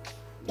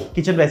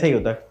किचन वैसा ही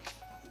होता है.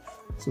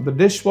 So the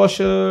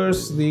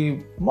dishwashers, the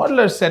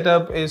modular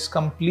setup is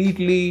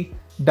completely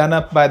done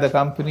up by the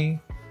company.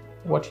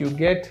 What you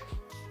get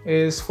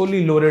is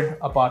fully loaded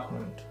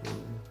apartment.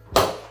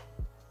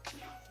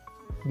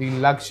 The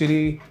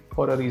luxury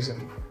for a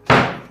reason.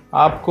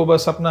 आपको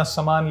बस अपना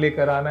सामान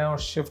लेकर आना है और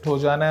शिफ्ट हो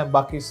जाना है,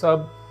 बाकी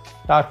सब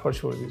टार्क पर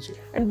छोड़ दीजिए.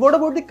 And what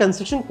about the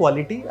construction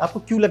quality? आपको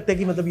क्यों लगता है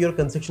कि मतलब your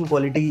construction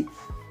quality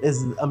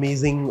is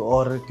amazing?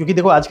 और क्योंकि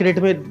देखो आज के डेट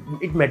में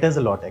it matters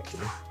a lot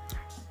actually.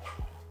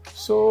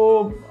 So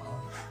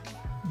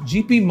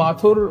GP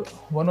Mathur,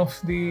 one of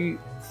the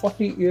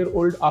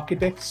 40-year-old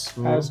architects,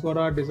 has got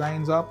our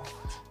designs up,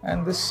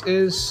 and this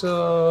is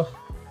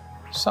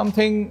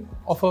something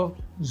of a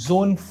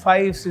zone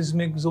 5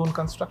 seismic zone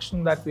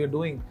construction that we are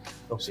doing.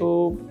 Okay. So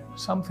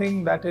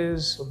something that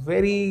is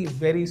very,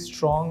 very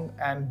strong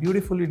and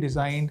beautifully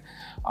designed.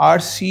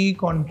 RC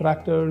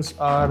contractors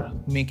are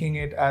making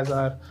it as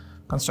our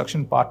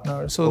construction partner.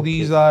 So okay.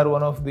 These are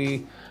one of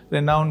the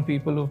renowned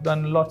people who've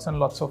done lots and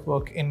lots of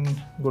work in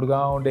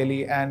Gurgaon,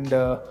 Delhi, and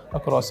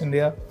across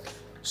India.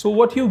 So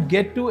what you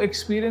get to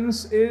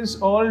experience is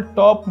all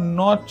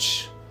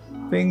top-notch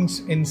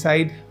things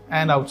inside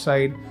and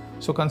outside.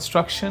 So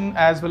construction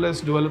as well as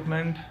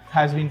development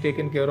has been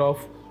taken care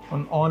of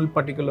on all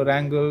particular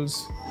angles.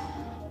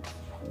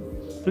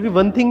 क्योंकि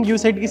one thing you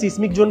said कि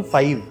seismic zone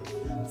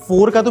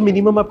 4 का तो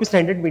minimum आपको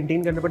standard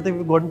maintain करना पड़ता है.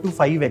 We've gone to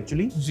 5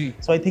 actually. Ji.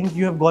 So I think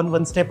you have gone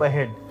one step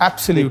ahead.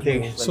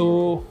 Absolutely. So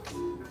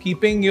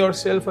keeping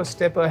yourself a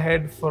step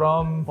ahead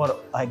from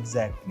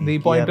exactly the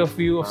point of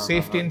view of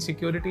safety and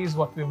security is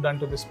what we've done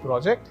to this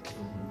project.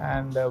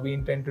 and we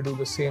intend to do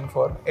the same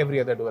for every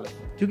other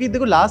development. क्योंकि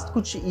देखो last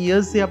कुछ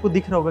years से आपको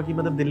दिख रहा होगा कि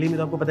मतलब दिल्ली में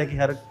तो आपको पता है कि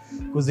हर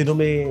कुछ दिनों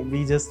में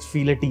we just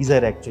feel a teaser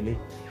actually.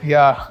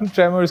 Yeah,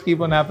 tremors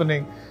keep on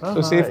happening.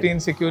 So safety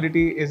and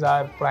security is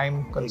our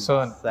prime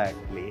concern.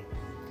 Exactly.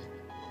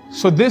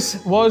 So this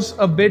was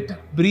a bit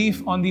brief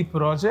on the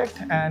project,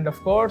 and of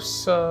course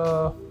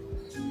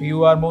you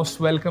are most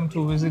welcome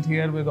to visit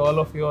here with all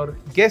of your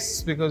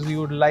guests, because we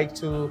would like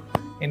to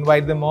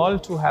invite them all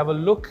to have a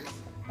look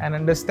and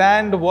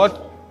understand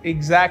what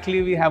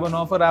exactly we have on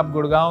offer. आप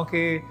गुड़गांव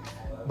के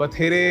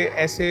बथेरे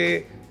ऐसे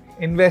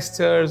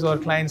investors और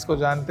clients को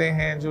जानते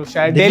हैं जो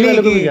शायद दिल्ली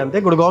की जानते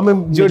हैं, गुड़गांव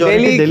में जो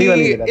दिल्ली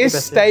की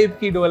इस टाइप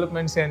की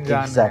डेवलपमेंट से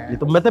अनजान हैं।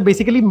 तो मतलब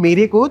बेसिकली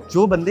मेरे को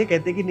जो बंदे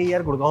कहते हैं कि नहीं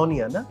यार गुड़गांव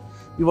नहीं आना,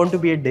 we want to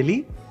be at Delhi,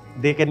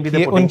 they can be the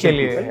potential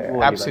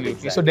people.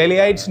 Absolutely. So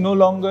Delhiites no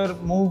longer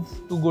move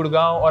to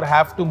Gurgaon or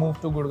have to move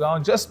to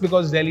Gurgaon just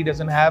because Delhi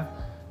doesn't have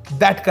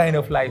that kind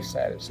of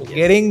lifestyle. So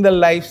getting the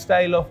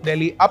lifestyle of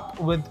Delhi up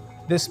with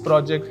this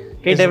project.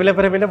 कई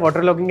developer है ना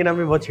water logging के नाम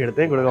पे बहुत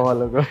छेड़ते हैं गुड़गांव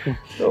वालों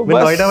को।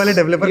 मैं नोएडा वाले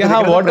डेवलपर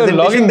यहाँ वाटर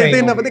लॉगिंग देते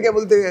हैं ना, पता क्या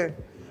बोलते हैं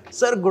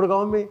सर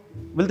गुड़गांव में,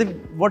 बोलते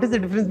what is the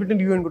difference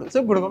between you and Gurgaon?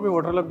 Sir Gurgaon में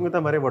वाटर लॉगिंग में था,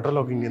 हमारे वाटर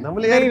लॉगिंग नहीं था।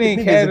 बोले यार नहीं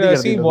खैर,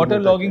 सी water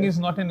logging is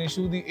not an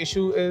issue, the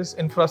issue is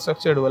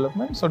infrastructure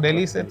development. So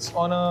Delhi sits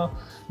on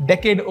a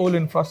decade old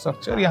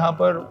infrastructure. यहाँ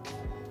पर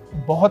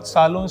बहुत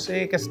सालों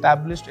से एक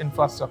एस्टैब्लिश्ड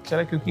इंफ्रास्ट्रक्चर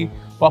है, क्योंकि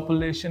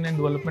population and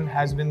development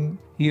has been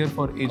here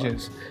for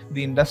ages. The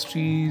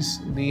industries,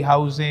 the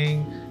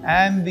housing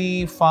and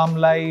the farm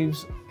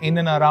lives in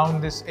and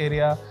around this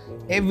area,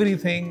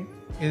 everything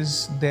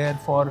is there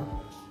for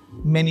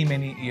many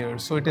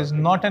years. So it is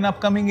not an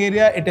upcoming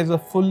area, it is a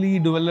fully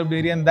developed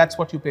area, and that's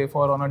what you pay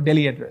for on a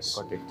Delhi address.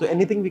 Got it. So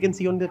anything we can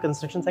see on the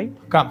construction side?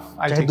 Come,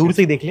 I'll take दूर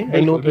से ही देख लें.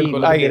 I know कि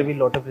there will be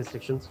lot of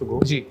restrictions to go.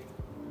 जी.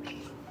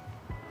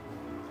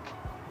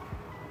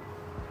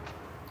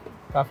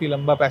 काफी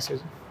लंबा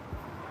passage है.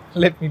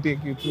 Let me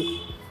take you through.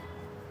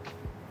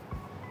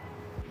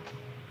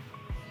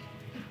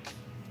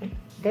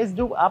 Guys,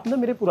 जो आप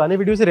ना मेरे पुराने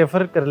वीडियो से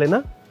रेफर कर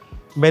लेना,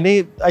 मैंने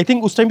आई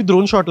थिंक उस टाइम भी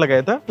ड्रोन शॉट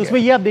लगाया था, तो उसमें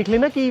ये आप देख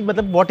लेना कि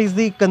मतलब what is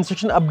the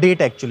construction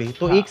update actually.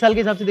 तो एक साल के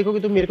हिसाब से देखोगे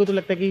तो मेरे को तो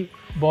लगता है कि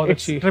बहुत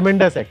अच्छी,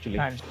 ट्रेमेंडस एक्चुअली.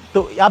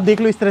 तो आप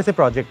देख लो इस तरह से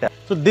प्रोजेक्ट है.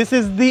 So this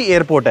is the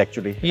airport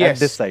actually at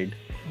this side.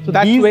 So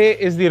that way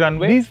is the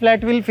runway. These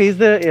flat will face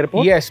the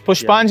airport. Yes,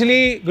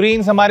 पुष्पांजलि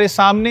ग्रीन्स हमारे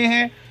सामने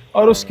है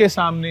और उसके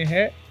सामने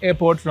है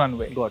एयरपोर्ट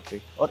रनवे. Got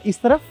it. और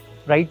इस तरफ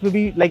right will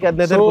be like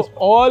another. So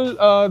all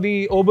the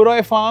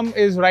Oberoi farm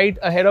is right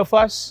ahead of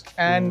us,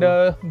 and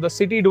the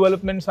city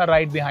developments are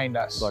right behind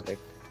us. Got it.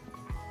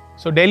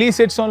 So Delhi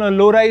sits on a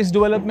low-rise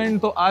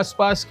development, so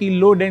आसपास की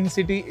low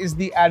density is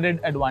the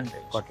added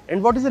advantage. Got it.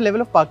 And what is the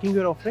level of parking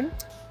you are offering?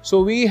 So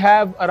we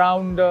have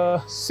around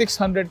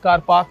 600 car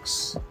parks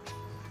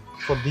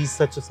for these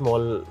such a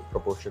small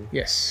proportion.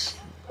 Yes.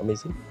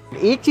 Amazing.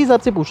 एक चीज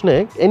आपसे पूछना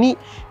है, any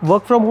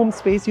work from home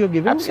space you are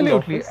given?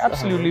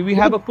 Absolutely. We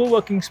have a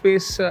co-working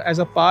space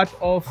as a part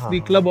of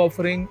the club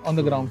offering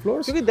on the ground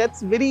floors. Because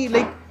that's very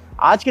like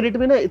आज के date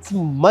में ना it's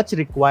much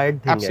required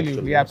thing.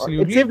 Absolutely.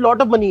 It save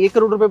lot of money. 1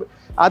 crore रुपए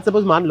आज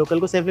suppose मान लो कल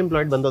को self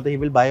employed बंदा होता है,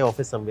 he will buy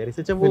office somewhere.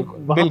 इससे वो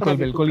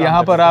बिल्कुल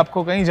यहाँ पर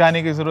आपको कहीं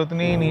जाने की जरूरत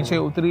नहीं. नीचे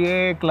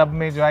उतरिए, क्लब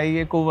में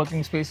जाइए,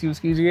 co-working space यूज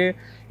कीजिए,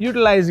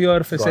 utilize your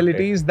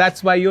facilities.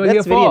 That's why you're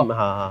here for.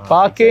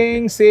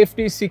 Parking,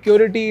 safety,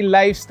 security,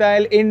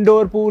 lifestyle,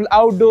 indoor pool,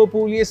 outdoor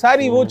pool, ये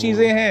सारी वो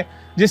चीजें हैं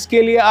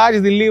जिसके लिए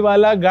आज दिल्ली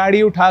वाला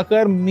गाड़ी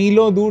उठाकर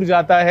मीलों दूर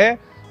जाता है,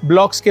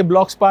 ब्लॉक्स के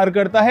ब्लॉक्स पार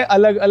करता है,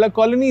 अलग अलग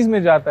कॉलोनीज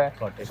में जाता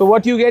है. So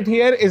what you get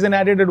here is an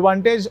added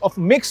advantage of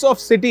mix of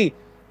city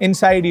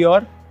inside your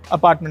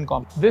apartment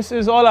complex. This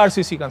is all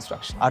RCC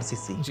construction.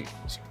 RCC. Ji.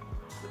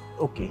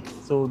 Okay,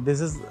 so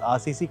this is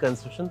RCC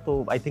construction. So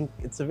I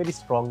think it's a very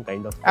strong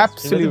kind of.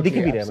 Absolutely.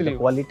 दिख भी रहा है, मतलब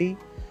quality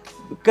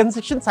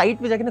construction site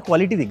पे जाके ना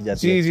quality दिख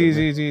जाती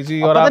है.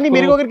 जी. और पता नहीं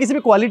मेरे को अगर किसी पे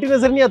क्वालिटी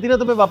नजर नहीं आती ना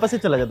तो मैं वापस से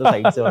चला जाता हूँ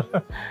साइट से.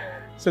 और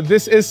So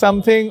this is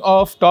something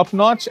of top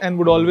notch and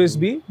would always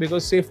be,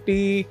 because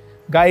safety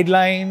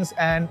guidelines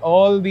and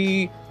all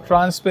the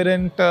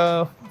transparent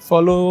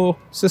follow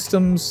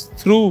systems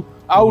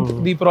throughout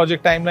the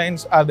project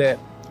timelines are there.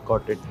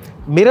 Got it.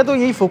 मेरा तो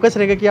यही फोकस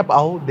रहेगा कि आप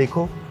आओ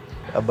देखो.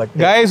 But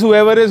guys,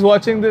 whoever is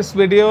watching this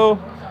video,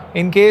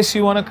 in case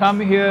you want to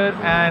come here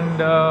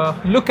and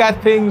look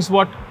at things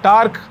what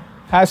Tarc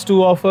has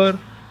to offer,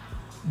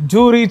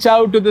 do reach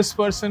out to this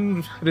person,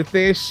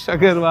 Ritesh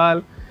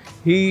Agarwal.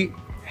 He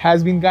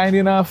has been kind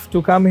enough to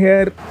come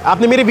here.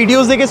 आपने मेरे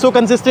videos देखे, सो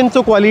consistent,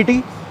 so quality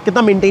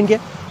कितना maintain किया.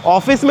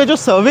 Office में जो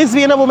service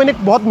भी है ना वो मैंने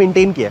बहुत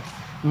मेंटेन किया.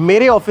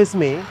 मेरे ऑफिस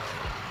में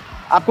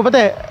आपको पता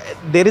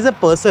है देयर इज अ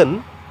पर्सन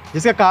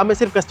जिसका काम है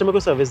सिर्फ कस्टमर को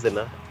सर्विस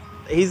देना.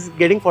 He is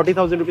getting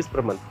 40,000 rupees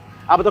per month.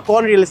 आप बताओ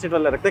कौन रियल एस्टेट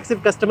वाला रखता है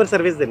सिर्फ कस्टमर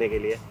सर्विस देने के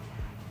लिए?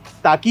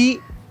 ताकि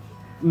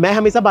मैं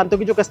हमेशा मानता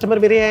हूँ कि जो कस्टमर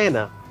मेरे यहाँ है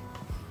ना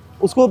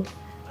उसको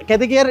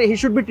कहते कि यार he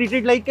should be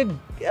treated like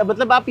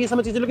मतलब आप ये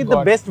समझ के चलो कि the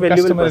best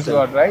valuable person.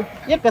 God, right?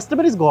 यार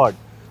customer is God.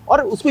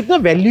 और उसको इतना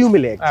वैल्यू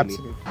मिले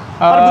एक्चुअली.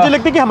 और मुझे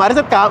लगता है कि हमारे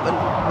साथ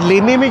काम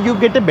लेने में you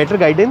get a better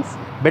guidance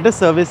better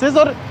services,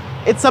 और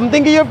it's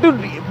something you have to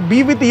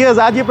be with years.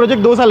 आज ये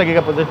प्रोजेक्ट 2 साल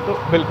लगेगा प्रोजेक्ट,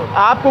 तो बिल्कुल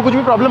आपको कुछ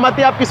भी प्रॉब्लम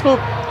आती है आप किसको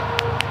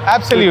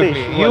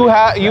Absolutely.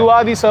 You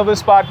are the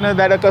service partner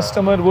that a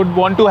customer would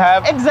want to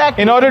have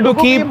exactly in order to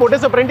keep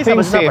modus operandi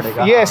things समझना safe.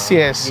 पड़ेगा.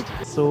 Yes.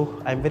 So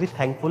I'm very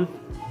thankful.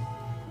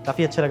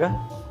 काफी अच्छा लगा.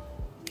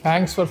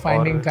 Thanks for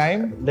finding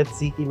time. Let's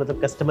see कि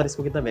मतलब customer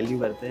इसको कितना value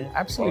करते हैं.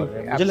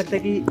 Absolutely. मुझे लगता है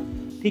कि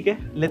ठीक है,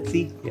 let's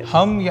see.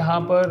 हम यहाँ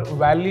पर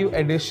वैल्यू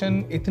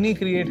एडिशन इतनी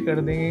क्रिएट कर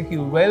देंगे कि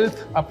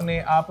वेल्थ अपने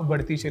आप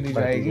बढ़ती चली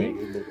जाएगी.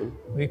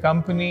 The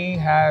company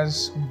has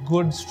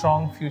good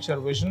strong future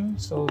vision.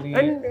 So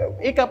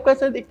एक आपका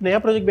शायद एक नया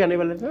प्रोजेक्ट भी आने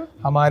वाला है.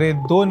 हमारे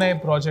 2 नए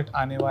प्रोजेक्ट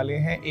आने वाले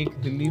हैं, एक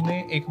दिल्ली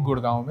में, एक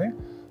गुड़गांव में.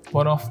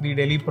 One of the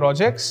Delhi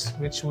projects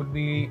which would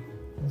be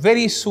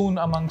very soon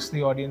amongst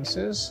the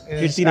audiences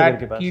is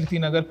at Kirti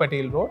Nagar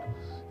Patel road.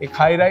 एक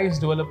हाई राइज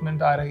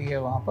डेवलपमेंट आ रही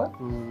है वहाँ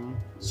पर.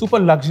 Super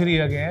luxury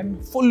again,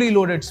 fully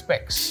loaded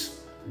specs.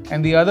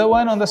 And the other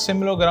one on the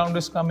similar ground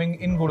is coming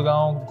in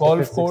Gurgaon,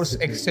 Golf Course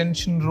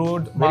Extension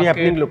Road, very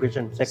happening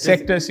location,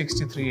 Sector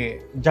 63A.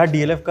 जहाँ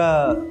DLF का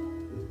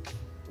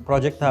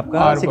project था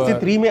आपका,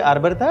 63 में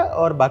arbor था,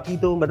 और बाकी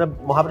तो मतलब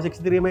वहाँ पर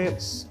 63 में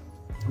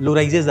लो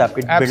राइजेस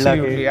आपके.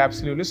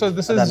 Absolutely. So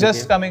this is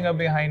just coming up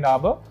behind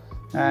Arbor.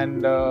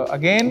 And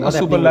again, a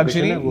super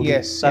luxury,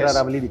 yes.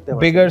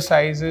 Bigger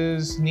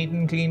sizes, neat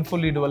and clean,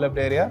 fully developed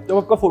area. तो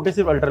आपका फोटो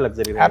सिर्फ अल्ट्रा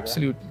लग्जरी रहेगा.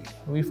 Absolutely.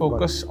 We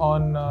focus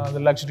on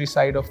the luxury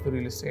side of the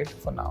real estate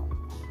for now.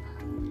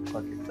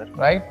 Got it, sir.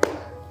 Right?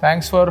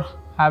 Thanks for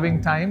having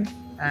time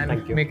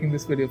and making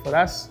this video for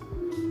us.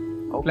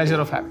 Pleasure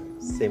of having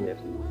you. Same here.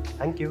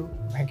 Thank you.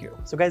 Thank you.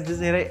 So guys, this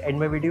is here I end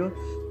my video.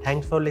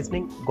 Thanks for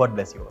listening. God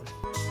bless you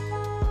all.